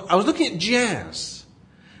at jazz.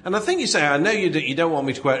 And I think you say, I know you don't want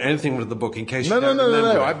me to quote anything from the book in case you don't remember.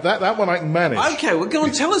 No. That one I can manage. Okay, well, go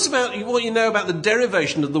on. Tell us about what you know about the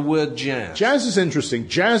derivation of the word jazz. Jazz is interesting.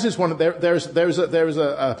 Jazz is one of... There is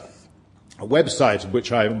a website of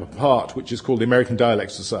which I am a part, which is called the American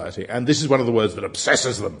Dialect Society, and this is one of the words that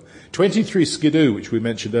obsesses them. 23 Skidoo, which we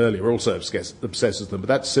mentioned earlier, also obsesses them, but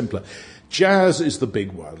that's simpler. Jazz is the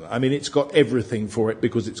big one. I mean, it's got everything for it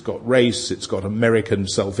because it's got race, it's got American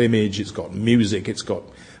self-image, it's got music, it's got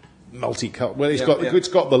multicultural. Well, it's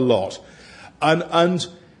got the lot. And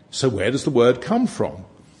so where does the word come from?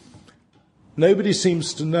 Nobody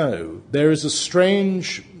seems to know. There is a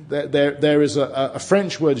strange... There is a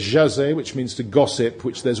French word jaser, which means to gossip,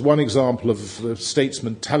 which there's one example of the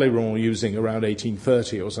statesman Talleyrand using around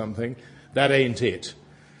 1830 or something. That ain't it.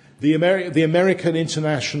 The American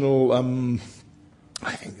International, I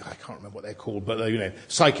can't remember what they're called, but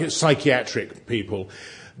psychiatric people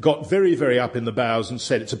got very, very up in the bows and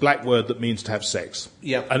said it's a black word that means to have sex.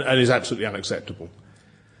 Yeah. And is absolutely unacceptable.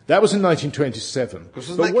 That was in 1927.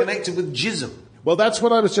 Wasn't that connected with jism? Well, that's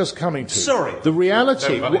what I was just coming to. Sorry. The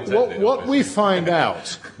reality, what we find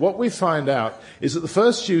out is that the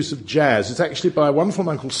first use of jazz is actually by a wonderful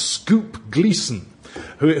man called Scoop Gleason,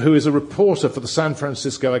 who is a reporter for the San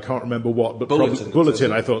Francisco, I can't remember what, but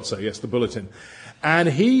Bulletin, I thought so, yes, the Bulletin. And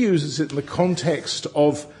he uses it in the context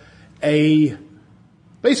of a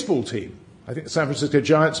baseball team. I think the San Francisco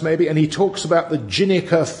Giants, maybe, and he talks about the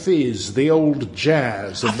Ginniker Fizz, the old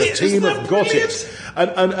Jazz, and the team have got it.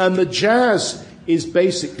 And the Jazz is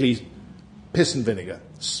basically piss and vinegar.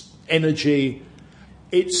 It's energy.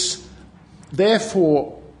 It's,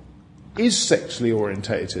 therefore, is sexually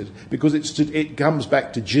orientated because it comes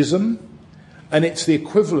back to jism, and it's the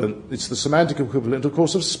equivalent, it's the semantic equivalent, of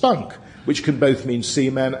course, of spunk, which can both mean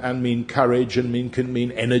seaman and mean courage and can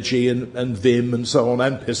mean energy and vim and so on,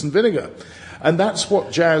 and piss and vinegar. And that's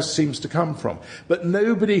what jazz seems to come from. But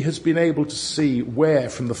nobody has been able to see where,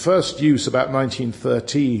 from the first use about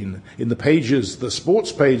 1913, in the pages, the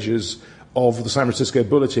sports pages of the San Francisco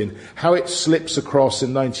Bulletin, how it slips across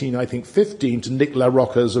in 1915 to Nick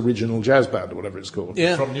LaRocca's original jazz band, or whatever it's called.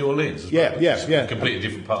 Yeah. From New Orleans as well. Yeah. A completely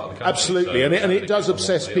different part of the country. Absolutely, so and it does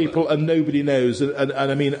obsess people, and nobody knows. And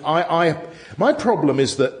I mean, my problem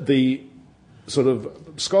is that the sort of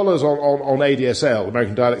scholars on ADSL,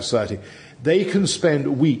 American Dialect Society, they can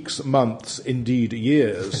spend weeks, months, indeed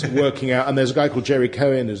years working out, and there's a guy called Jerry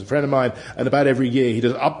Cohen who's a friend of mine, and about every year he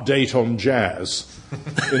does an update on jazz.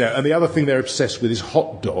 And the other thing they're obsessed with is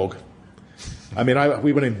hot dog. I mean,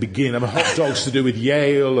 we won't even begin. Hot dogs to do with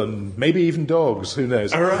Yale and maybe even dogs, who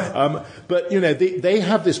knows. All right. But, they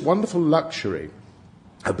have this wonderful luxury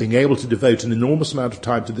of being able to devote an enormous amount of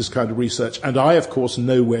time to this kind of research, and I, of course,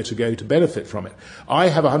 know where to go to benefit from it. I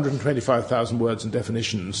have 125,000 words and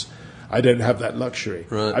definitions. I don't have that luxury.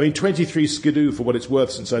 Right. I mean, 23 Skidoo, for what it's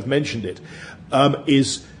worth, since I've mentioned it,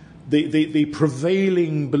 is the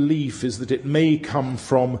prevailing belief is that it may come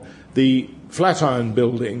from the Flatiron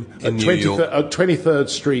Building In New York. 23rd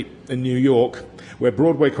Street in New York, where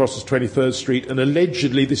Broadway crosses 23rd Street, and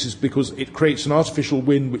allegedly this is because it creates an artificial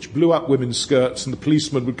wind which blew up women's skirts, and the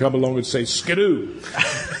policeman would come along and say, "Skidoo,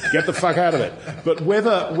 get the fuck out of it." But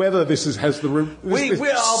whether this has the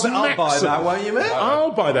I'll buy that one, you mean?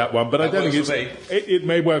 I'll buy that one, but I don't think it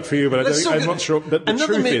may work for you, but I'm not sure. But the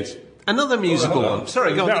truth is. Another musical one.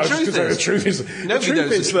 Sorry, go on. No, The truth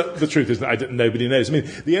is that nobody knows. I mean,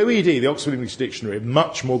 the OED, the Oxford English Dictionary, are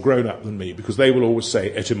much more grown up than me because they will always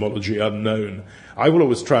say etymology unknown. I will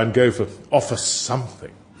always try and go for offer something.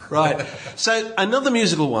 Right. So another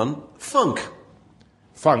musical one, funk.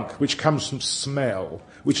 Funk, which comes from smell,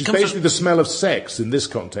 which is basically the smell of sex in this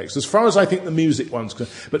context, as far as I think the music one's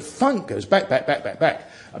concerned. But funk goes back.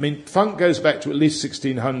 I mean, funk goes back to at least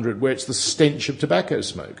 1600, where it's the stench of tobacco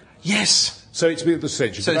smoke. Yes. So it's the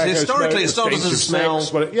stench of So tobacco historically, smoke, it started as a smell,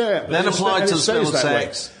 then applied to the smell of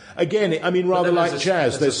sex. Again, I mean, rather like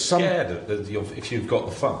jazz, there's some... If you've got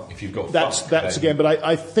the funk, That's again, but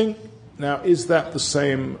I think... Now, is that the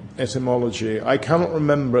same etymology? I cannot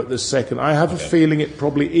remember at this second. I have a feeling it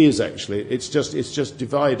probably is, actually. It's just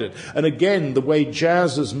divided. And again, the way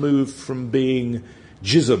jazz has moved from being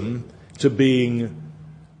jism to being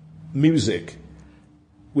music,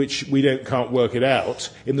 which we can't work it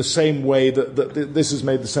out, in the same way that this has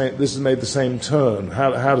made the same turn.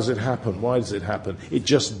 How does it happen? Why does it happen? It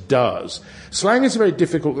just does. Slang is a very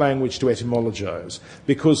difficult language to etymologize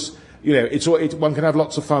because, you know, one can have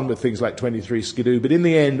lots of fun with things like 23 Skidoo, but in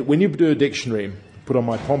the end, when you do a dictionary, put on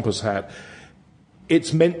my pompous hat,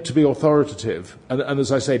 it's meant to be authoritative. And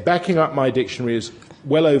as I say, backing up my dictionary is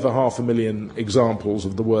well over 500,000 examples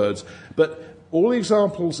of the words. But all the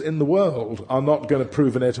examples in the world are not going to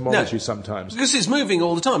prove an etymology sometimes. Because it's moving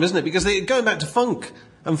all the time, isn't it? Because going back to funk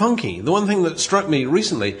and funky, the one thing that struck me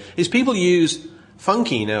recently is people use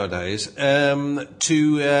funky nowadays as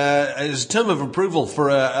a term of approval for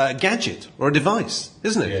a gadget or a device,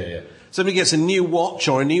 isn't it? Yeah. Somebody gets a new watch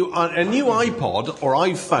or a new iPod or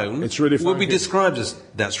iPhone. It's really funky. Will be described as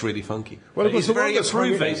that's really funky. Well, it's very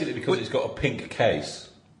approving. Basically because it's got a pink case.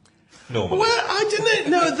 Normally. Well, I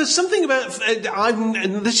don't know. No, there's something about.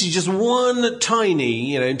 And this is just one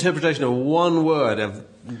tiny, interpretation of one word.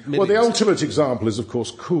 Well, the ultimate example is, of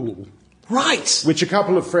course, cool. Right. Which a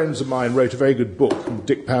couple of friends of mine wrote a very good book,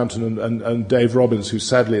 Dick Pounton and Dave Robbins, who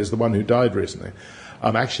sadly is the one who died recently.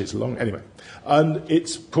 Actually, it's long. Anyway. And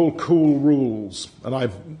it's called Cool Rules.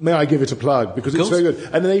 And may I give it a plug? Because it's very good.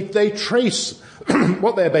 And they trace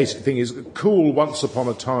what their basic thing is. Cool, once upon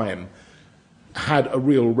a time, had a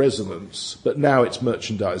real resonance, but now it's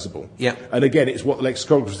merchandisable. Yeah. And again, it's what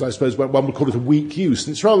lexicographers, I suppose, one would call it a weak use.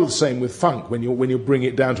 And it's rather the same with funk when you bring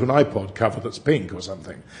it down to an iPod cover that's pink or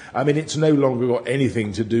something. I mean, it's no longer got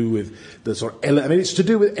anything to do with the sort of... it's to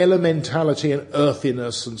do with elementality and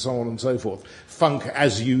earthiness and so on and so forth. Funk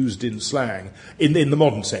as used in slang, in the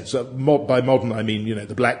modern sense. By modern, I mean,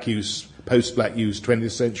 the black use, post-black use,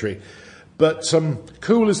 20th century. But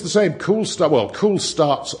cool is the same. Cool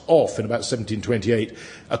starts off in about 1728,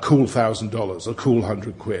 a cool $1,000, a cool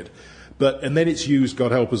 £100. And then it's used,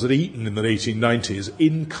 God help us, at Eton in the 1890s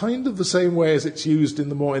in kind of the same way as it's used in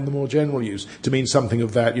the more general use, to mean something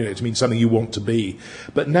of that, to mean something you want to be.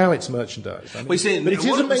 But now it's merchandise. But it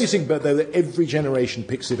is amazing, though, that every generation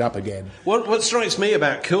picks it up again. What strikes me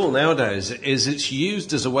about cool nowadays is it's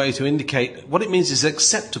used as a way to indicate what it means is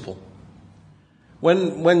acceptable.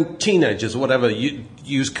 When teenagers or whatever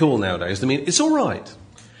use cool nowadays, I mean, it's all right.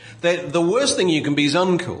 The worst thing you can be is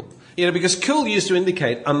uncool. Because cool used to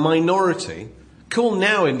indicate a minority. Cool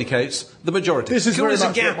now indicates the majority. This is cool very is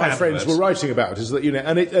much a gap what my friends were writing about, is that,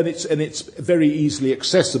 and it's very easily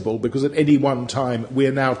accessible because at any one time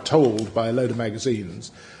we're now told by a load of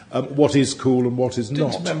magazines what is cool and what is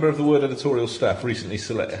not. Didn't a member of the Word editorial staff recently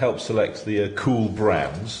help select the cool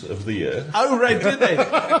brands of the year? Oh, right, did they?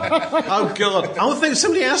 Oh, God. I think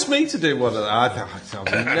somebody asked me to do one of that. I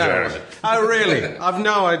thought, no. Oh, really? I've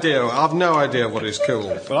no idea. I've no idea what is cool.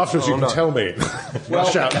 Well, afterwards you can tell me.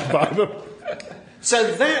 Rush out and buy them.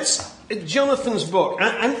 So that's Jonathan's book.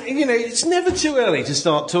 And it's never too early to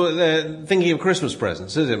start thinking of Christmas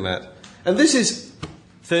presents, is it, Matt? And this is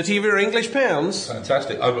 30 of your English pounds.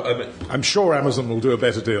 Fantastic. I'm sure Amazon will do a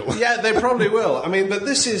better deal. Yeah, they probably will. I mean, but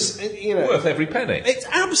this is, worth every penny. It's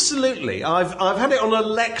absolutely. I've had it on a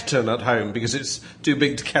lectern at home because it's too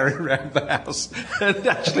big to carry around the house. And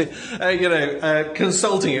actually,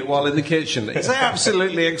 consulting it while in the kitchen. It's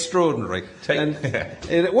absolutely extraordinary.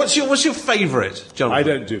 What's your favourite, Jonathan? I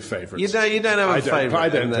don't do favourites. You don't have a favourite? I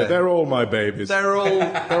don't. They're all my babies. There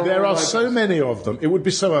are so many of them. It would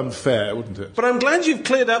be so unfair, wouldn't it? But I'm glad you've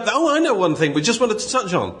cleared up. I know one thing we just wanted to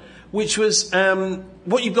touch on. which was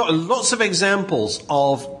what you've got lots of examples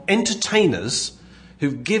of entertainers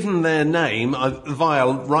who've given their name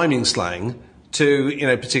via rhyming slang to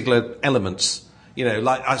particular elements.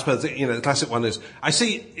 Like I suppose the classic one is I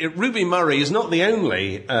see Ruby Murray is not the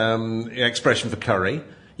only expression for curry.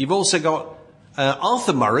 You've also got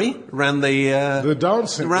Arthur Murray ran the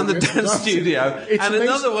dance studio, and amazing.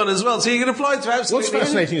 Another one as well. So you can apply it to absolutely. What's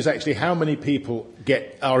fascinating is actually how many people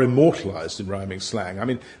are immortalised in rhyming slang. I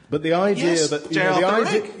mean, but the idea that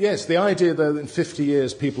the idea that in 50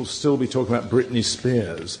 years people still be talking about Britney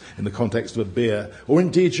Spears in the context of a beer, or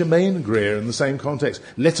indeed Germaine Greer in the same context,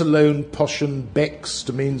 let alone posh and Bex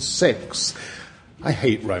to mean sex. I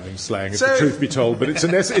hate rhyming slang, if the truth be told, but it's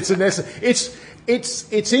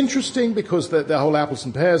interesting because the whole apples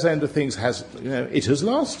and pears end of things it has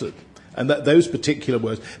lasted. And those particular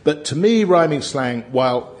words. But to me, rhyming slang,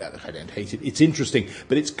 while I don't hate it, it's interesting,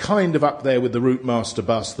 but it's kind of up there with the Routemaster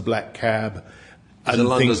bus, the black cab, and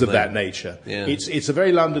things of that nature. Yeah. It's a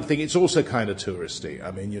very London thing. It's also kind of touristy.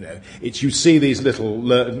 I mean, you see these little,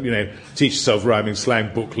 teach yourself rhyming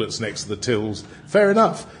slang booklets next to the tills. Fair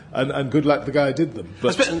enough. And good luck to the guy who did them.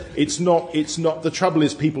 But it's not, the trouble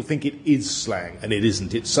is people think it is slang, and it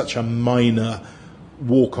isn't. It's such a minor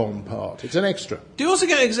walk-on part. It's an extra. Do you also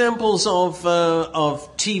get examples of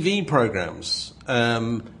TV programmes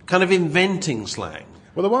kind of inventing slang?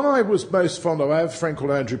 Well, the one I was most fond of, I have a friend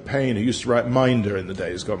called Andrew Payne who used to write Minder in the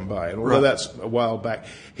days gone by, and although that's a while back,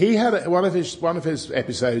 he had one of his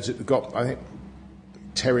episodes that got, I think,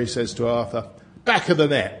 Terry says to Arthur, back of the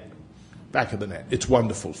net. Back of the net. It's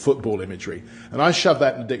wonderful, football imagery. And I shoved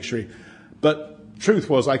that in the dictionary, but truth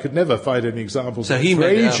was I could never find any examples for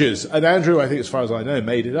ages. And Andrew, I think, as far as I know,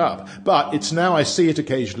 made it up. But it's now, I see it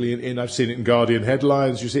occasionally, I've seen it in Guardian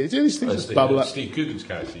headlines, you see it, these things bubble up. Steve Coogan's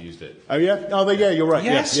character used it. Oh, yeah? Oh, yeah, you're right.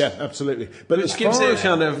 Yes. Yeah, absolutely. But it gives it a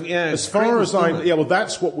kind of, as far as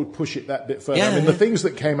that's what would push it that bit further. I mean, the things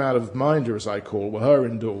that came out of Minder, as I call, were Her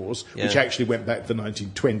Indoors, which actually went back to the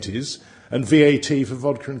 1920s, and VAT for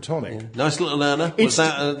vodka and tonic. Yeah. Nice little learner. Was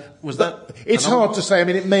that? It's hard to say. I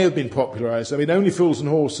mean, it may have been popularised. I mean, Only Fools and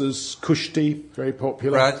Horses, Kushti, very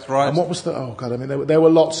popular. Right. And what was the? Oh God! I mean, there were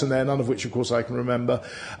lots in there, none of which, of course, I can remember.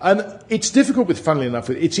 And it's difficult with, funnily enough,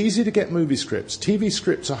 it's easy to get movie scripts. TV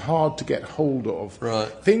scripts are hard to get hold of. Right.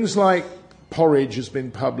 Things like Porridge has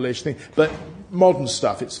been published, but modern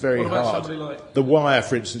stuff, it's very hard. Like The Wire,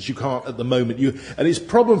 for instance, you can't at the moment. And it's a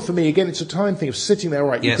problem for me, again, it's a time thing of sitting there,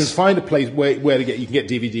 right, you can find a place where you can get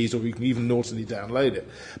DVDs, or you can even naughtily download it,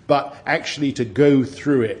 but actually to go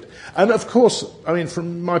through it. And of course, I mean,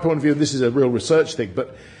 from my point of view, this is a real research thing,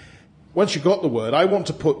 but once you've got the word, I want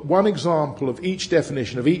to put one example of each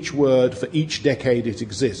definition of each word for each decade it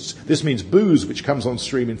exists. This means booze, which comes on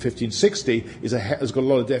stream in 1560, has got a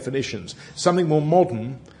lot of definitions. Something more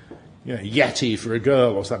modern, Yatty for a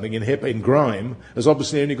girl or something in grime, has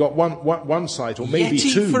obviously only got one site, or maybe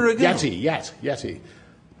Yeti two. For a girl? Yatty.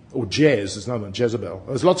 Or Jez, there's another one, Jezebel.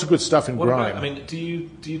 There's lots of good stuff in grime. I mean, do you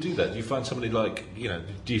do that? Do you find somebody like,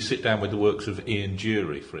 do you sit down with the works of Ian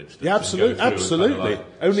Dury, for instance? Yeah, absolutely.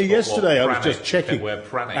 Only yesterday I was just checking. Where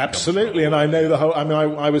Pranic absolutely, and I know the whole. I mean,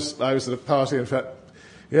 I was at a party, in fact.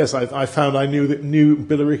 Yes, I found I knew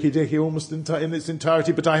Billericay Dicky almost in its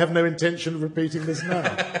entirety, but I have no intention of repeating this now.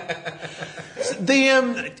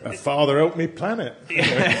 Father help me planet,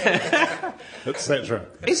 etc.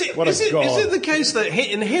 Is it the case that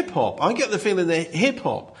in hip hop, I get the feeling that hip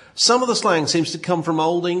hop, some of the slang seems to come from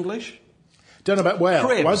Old English? Don't know about where.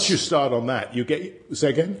 Cribs. Once you start on that, you get. Say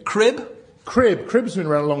again. Crib's been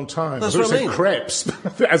around a long time. That's what I mean. Crepes,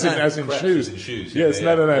 as in shoes. In shoes. Yes,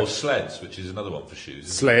 no. No. Or sleds, which is another one for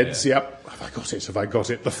shoes. Sleds, yep. Have I got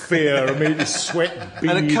it? The fear, immediately sweat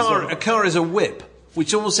beads. And a car is a whip,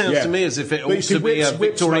 which all sounds to me as if it ought to be a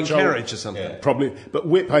Victorian carriage or something. Yeah. Probably, but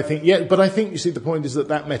whip, I think, but I think, you see, the point is that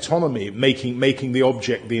metonymy, making the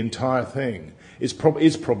object the entire thing, is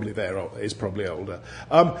probably older.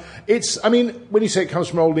 When you say it comes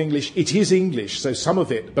from Old English, it is English, so some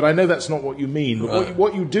of it, but I know that's not what you mean. Right.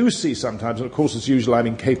 What you do see sometimes, and of course as usual I'm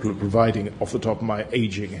incapable of providing off the top of my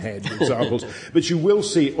ageing head examples, but you will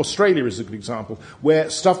see, Australia is a good example, where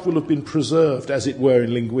stuff will have been preserved, as it were,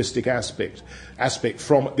 in linguistic aspect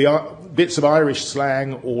from the bits of Irish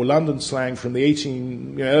slang or London slang from the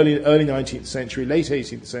early 19th century, late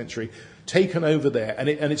 18th century, taken over there, and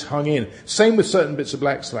it's hung in. Same with certain bits of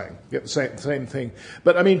black slang. You get the same thing.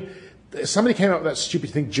 But I mean, somebody came up with that stupid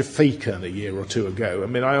thing, Jafaican, a year or two ago. I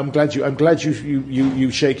mean, I'm glad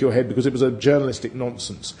you shake your head, because it was a journalistic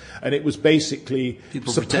nonsense, and it was basically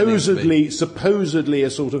supposedly a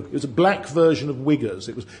sort of, it was a black version of Wiggers.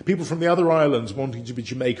 It was people from the other islands wanting to be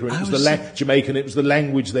Jamaica, and it was Jamaican. It was the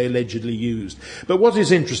language they allegedly used. But what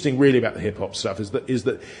is interesting really about the hip hop stuff is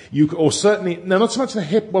that you, or certainly no, not so much the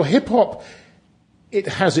hip hop. It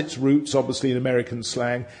has its roots, obviously, in American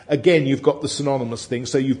slang. Again, you've got the synonymous thing,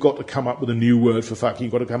 so you've got to come up with a new word for fucking,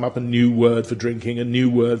 you've got to come up with a new word for drinking, a new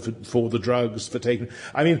word for the drugs, for taking...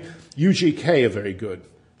 I mean, UGK are very good.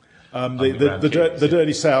 The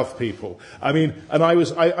Dirty South people. I mean, and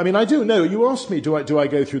I do know, you asked me, do I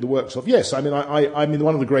go through the works of... Yes, I mean, I mean,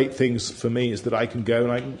 one of the great things for me is that I can go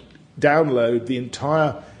and I can download the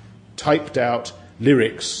entire typed out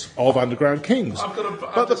lyrics of Underground Kings.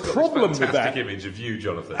 But the problem with that... fantastic image of you,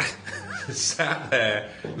 Jonathan, sat there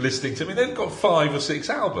listening to me. They've got 5 or 6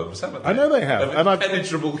 albums, haven't they? I know they have. And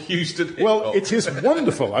impenetrable Houston hip-hop. Well, it is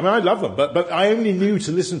wonderful. I mean, I love them, but I only knew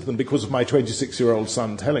to listen to them because of my 26-year-old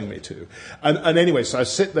son telling me to. And anyway, so I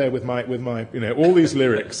sit there with my all these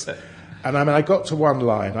lyrics, and I mean, I got to one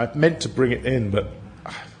line. I meant to bring it in, but...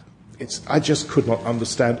 I just could not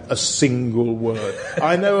understand a single word.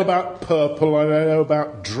 I know about purple, I know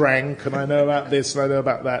about drank, and I know about this, and I know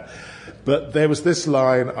about that. But there was this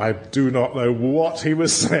line, I do not know what he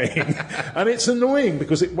was saying. And it's annoying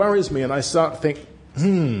because it worries me, and I start to think,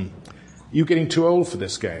 you're getting too old for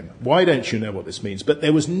this game. Why don't you know what this means? But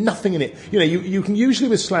there was nothing in it. You know, you can usually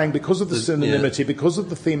with slang, because of the synonymity, because of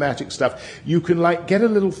the thematic stuff, you can like get a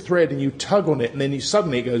little thread and you tug on it, and then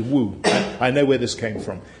suddenly it goes, woo, I know where this came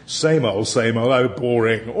from. Same old, oh,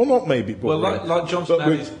 boring. Or not maybe boring. Well, like Johnson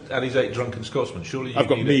and his 8 drunken Scotsmen, surely I've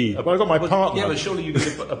got me. I've got my partner. Yeah, but surely you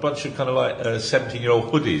need a bunch of kind of like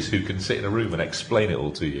 17-year-old hoodies who can sit in a room and explain it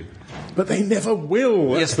all to you. But they never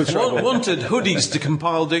will. Yes, wanted hoodies to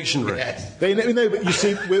compile dictionary. Yes. They know, but you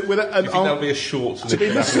see, with you think that'll be a short to be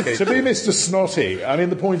Mr. Snotty. I mean,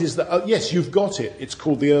 the point is that yes, you've got it. It's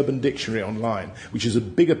called the Urban Dictionary Online, which is a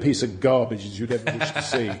bigger piece of garbage as you'd ever wish to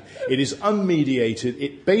see. It is unmediated.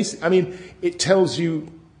 It tells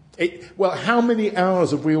you. Well, how many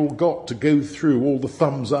hours have we all got to go through all the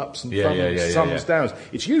thumbs ups and thumbs downs?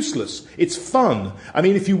 It's useless. It's fun. I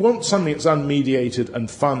mean, if you want something that's unmediated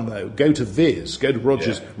and fun, though, go to Viz. Go to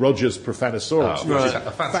Rogers Profanosaurus. Which is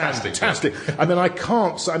fantastic. I mean,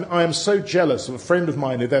 I am so jealous of a friend of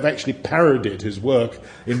mine who they've actually parodied his work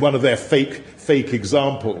in one of their fake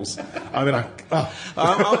examples. I mean, I'll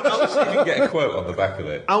see if you can get a quote on the back of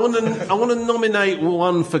it. I want to nominate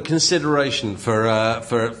one for consideration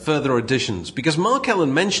for further editions, because Mark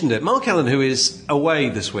Ellen mentioned it. Mark Ellen, who is away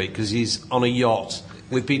this week because he's on a yacht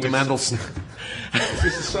with Peter Mandelson. Is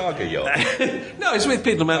this a Saga yacht? No, it's with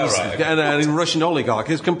Peter Mandelson and a Russian oligarch.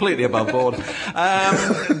 It's completely above board.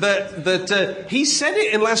 He said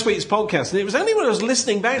it in last week's podcast, and it was only when I was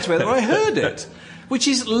listening back to it that I heard it, which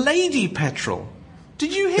is Lady Petrol.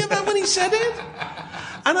 Did you hear that when he said it?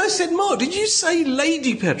 And I said, Mark, did you say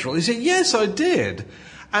Lady Petrol? He said, yes, I did.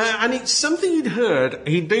 And it's something he'd heard.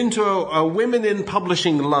 He'd been to a women in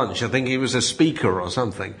publishing lunch. I think he was a speaker or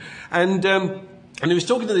something. And he was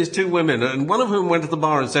talking to these 2 women, and one of whom went to the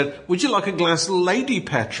bar and said, would you like a glass of Lady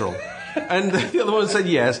Petrol? And the other one said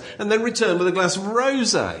yes, and then returned with a glass of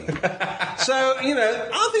rosé. So,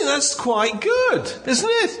 I think that's quite good, isn't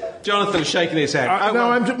it? Jonathan's shaking his head.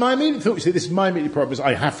 My immediate thought, this is my immediate problem, is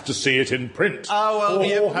I have to see it in print. Oh,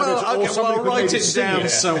 well, I'll write it down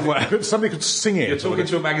somewhere. Somebody could sing it. You're talking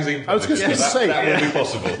to a magazine publisher. I was just going to say... That would be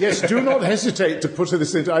possible. Yes, do not hesitate to put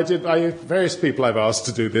this in. Various people I've asked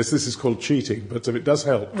to do this. This is called cheating, but it does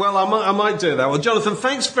help. Well, I might do that. Well, Jonathan,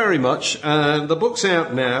 thanks very much. The book's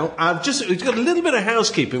out now. We've got a little bit of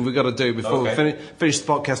housekeeping we've got to do before we finish the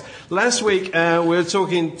podcast. Last week, we were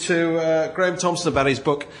talking to Graham Thompson about his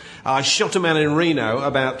book, I Shot a Man in Reno,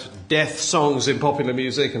 about death songs in popular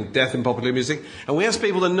music and death in popular music. And we asked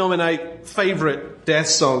people to nominate favourite death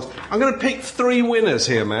songs. I'm going to pick 3 winners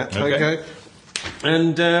here, Matt. Okay?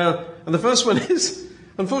 And the first one is,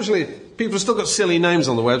 unfortunately, people have still got silly names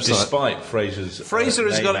on the website. Despite Fraser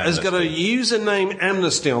has got a username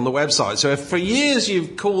amnesty on the website. So if for years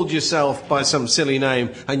you've called yourself by some silly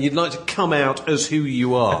name and you'd like to come out as who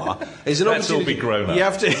you are, it's an Let's all be grown up. You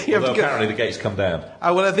have to apparently the gate's come down.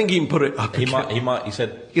 Oh, well, I think you can put it up. He might. He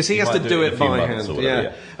said because he has to do it by hand.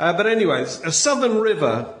 Yeah. But anyway, a Southern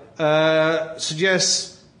River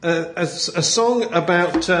suggests a song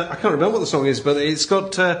about. I can't remember what the song is, but it's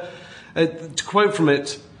got to quote from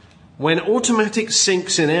it. When automatic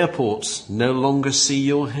sinks in airports no longer see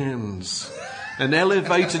your hands, and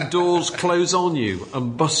elevator doors close on you,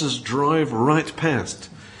 and buses drive right past,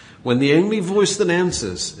 when the only voice that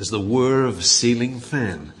answers is the whir of a ceiling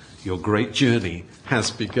fan, your great journey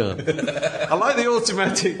has begun. I like the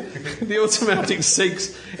automatic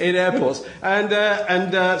sinks in airports.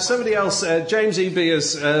 And somebody else, James E.B.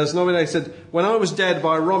 has nominated When I Was Dead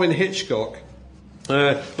by Robin Hitchcock,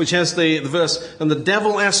 which has the verse, and the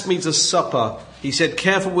devil asked me to supper. He said,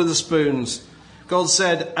 careful with the spoons. God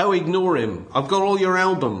said, oh, ignore him. I've got all your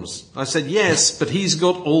albums. I said, yes, but he's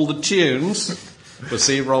got all the tunes. We'll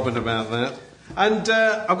see Robin about that. And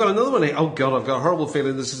I've got another one here. Oh God, I've got a horrible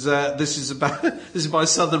feeling this is by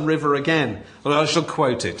Southern River again. Well, I shall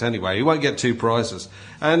quote it anyway. You won't get 2 prizes.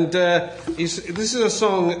 And this is a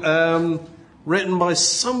song written by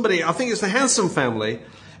somebody. I think it's the Handsome Family.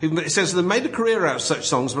 It says they made a career out of such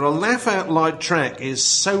songs, but a laugh out loud track is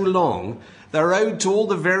so long they're owed to all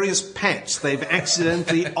the various pets they've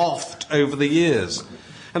accidentally offed over the years.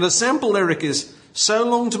 And a sample lyric is, so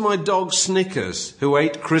long to my dog Snickers, who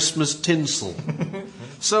ate Christmas tinsel.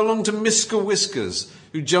 So long to Misker Whiskers,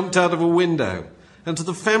 who jumped out of a window. And to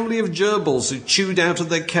the family of gerbils who chewed out of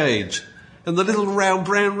their cage. And the little round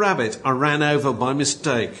brown rabbit I ran over by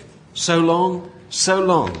mistake. So long, so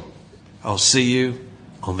long. I'll see you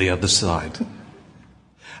on the other side.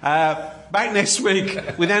 Back next week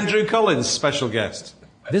with Andrew Collins, special guest.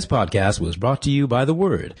 This podcast was brought to you by The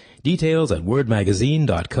Word. Details at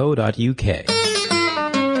wordmagazine.co.uk.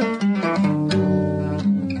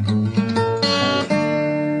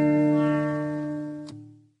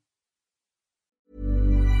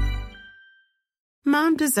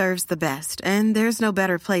 Mom deserves the best, and there's no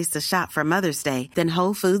better place to shop for Mother's Day than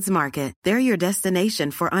Whole Foods Market. They're your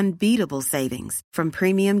destination for unbeatable savings, from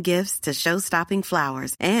premium gifts to show-stopping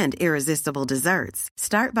flowers and irresistible desserts.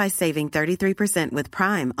 Start by saving 33% with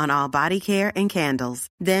Prime on all body care and candles.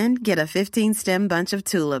 Then get a 15-stem bunch of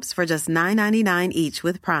tulips for just $9.99 each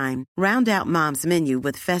with Prime. Round out Mom's menu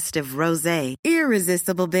with festive rosé,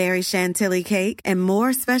 irresistible berry chantilly cake, and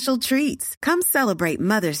more special treats. Come celebrate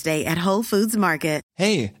Mother's Day at Whole Foods Market.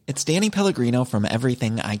 Hey, it's Danny Pellegrino from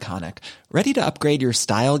Everything Iconic. Ready to upgrade your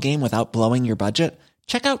style game without blowing your budget?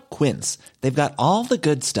 Check out Quince. They've got all the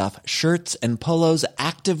good stuff, shirts and polos,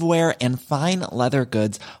 activewear, and fine leather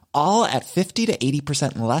goods, all at 50 to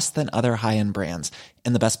 80% less than other high-end brands.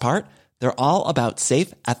 And the best part? They're all about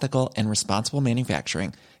safe, ethical, and responsible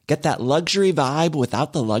manufacturing. Get that luxury vibe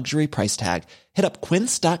without the luxury price tag. Hit up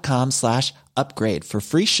quince.com/upgrade for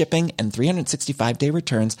free shipping and 365-day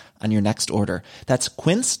returns on your next order. That's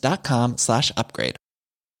quince.com/upgrade.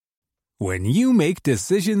 When you make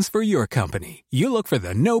decisions for your company, you look for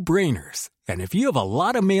the no-brainers. And if you have a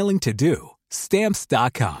lot of mailing to do,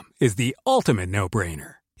 Stamps.com is the ultimate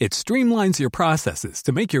no-brainer. It streamlines your processes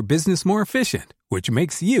to make your business more efficient, which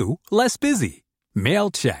makes you less busy.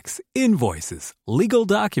 Mail checks, invoices, legal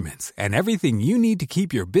documents, and everything you need to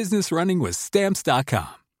keep your business running with Stamps.com.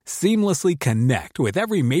 Seamlessly connect with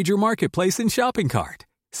every major marketplace and shopping cart.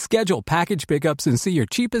 Schedule package pickups and see your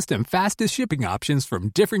cheapest and fastest shipping options from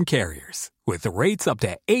different carriers, with rates up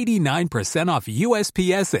to 89% off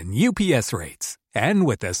USPS and UPS rates. And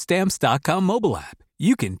with the Stamps.com mobile app,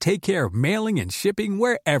 you can take care of mailing and shipping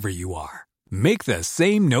wherever you are. Make the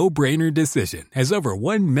same no-brainer decision as over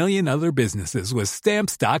 1 million other businesses with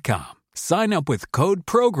Stamps.com. Sign up with code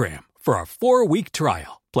PROGRAM for a 4-week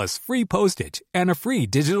trial, plus free postage and a free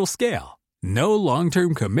digital scale. No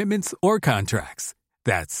long-term commitments or contracts.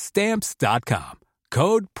 That's Stamps.com.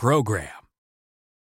 Code PROGRAM.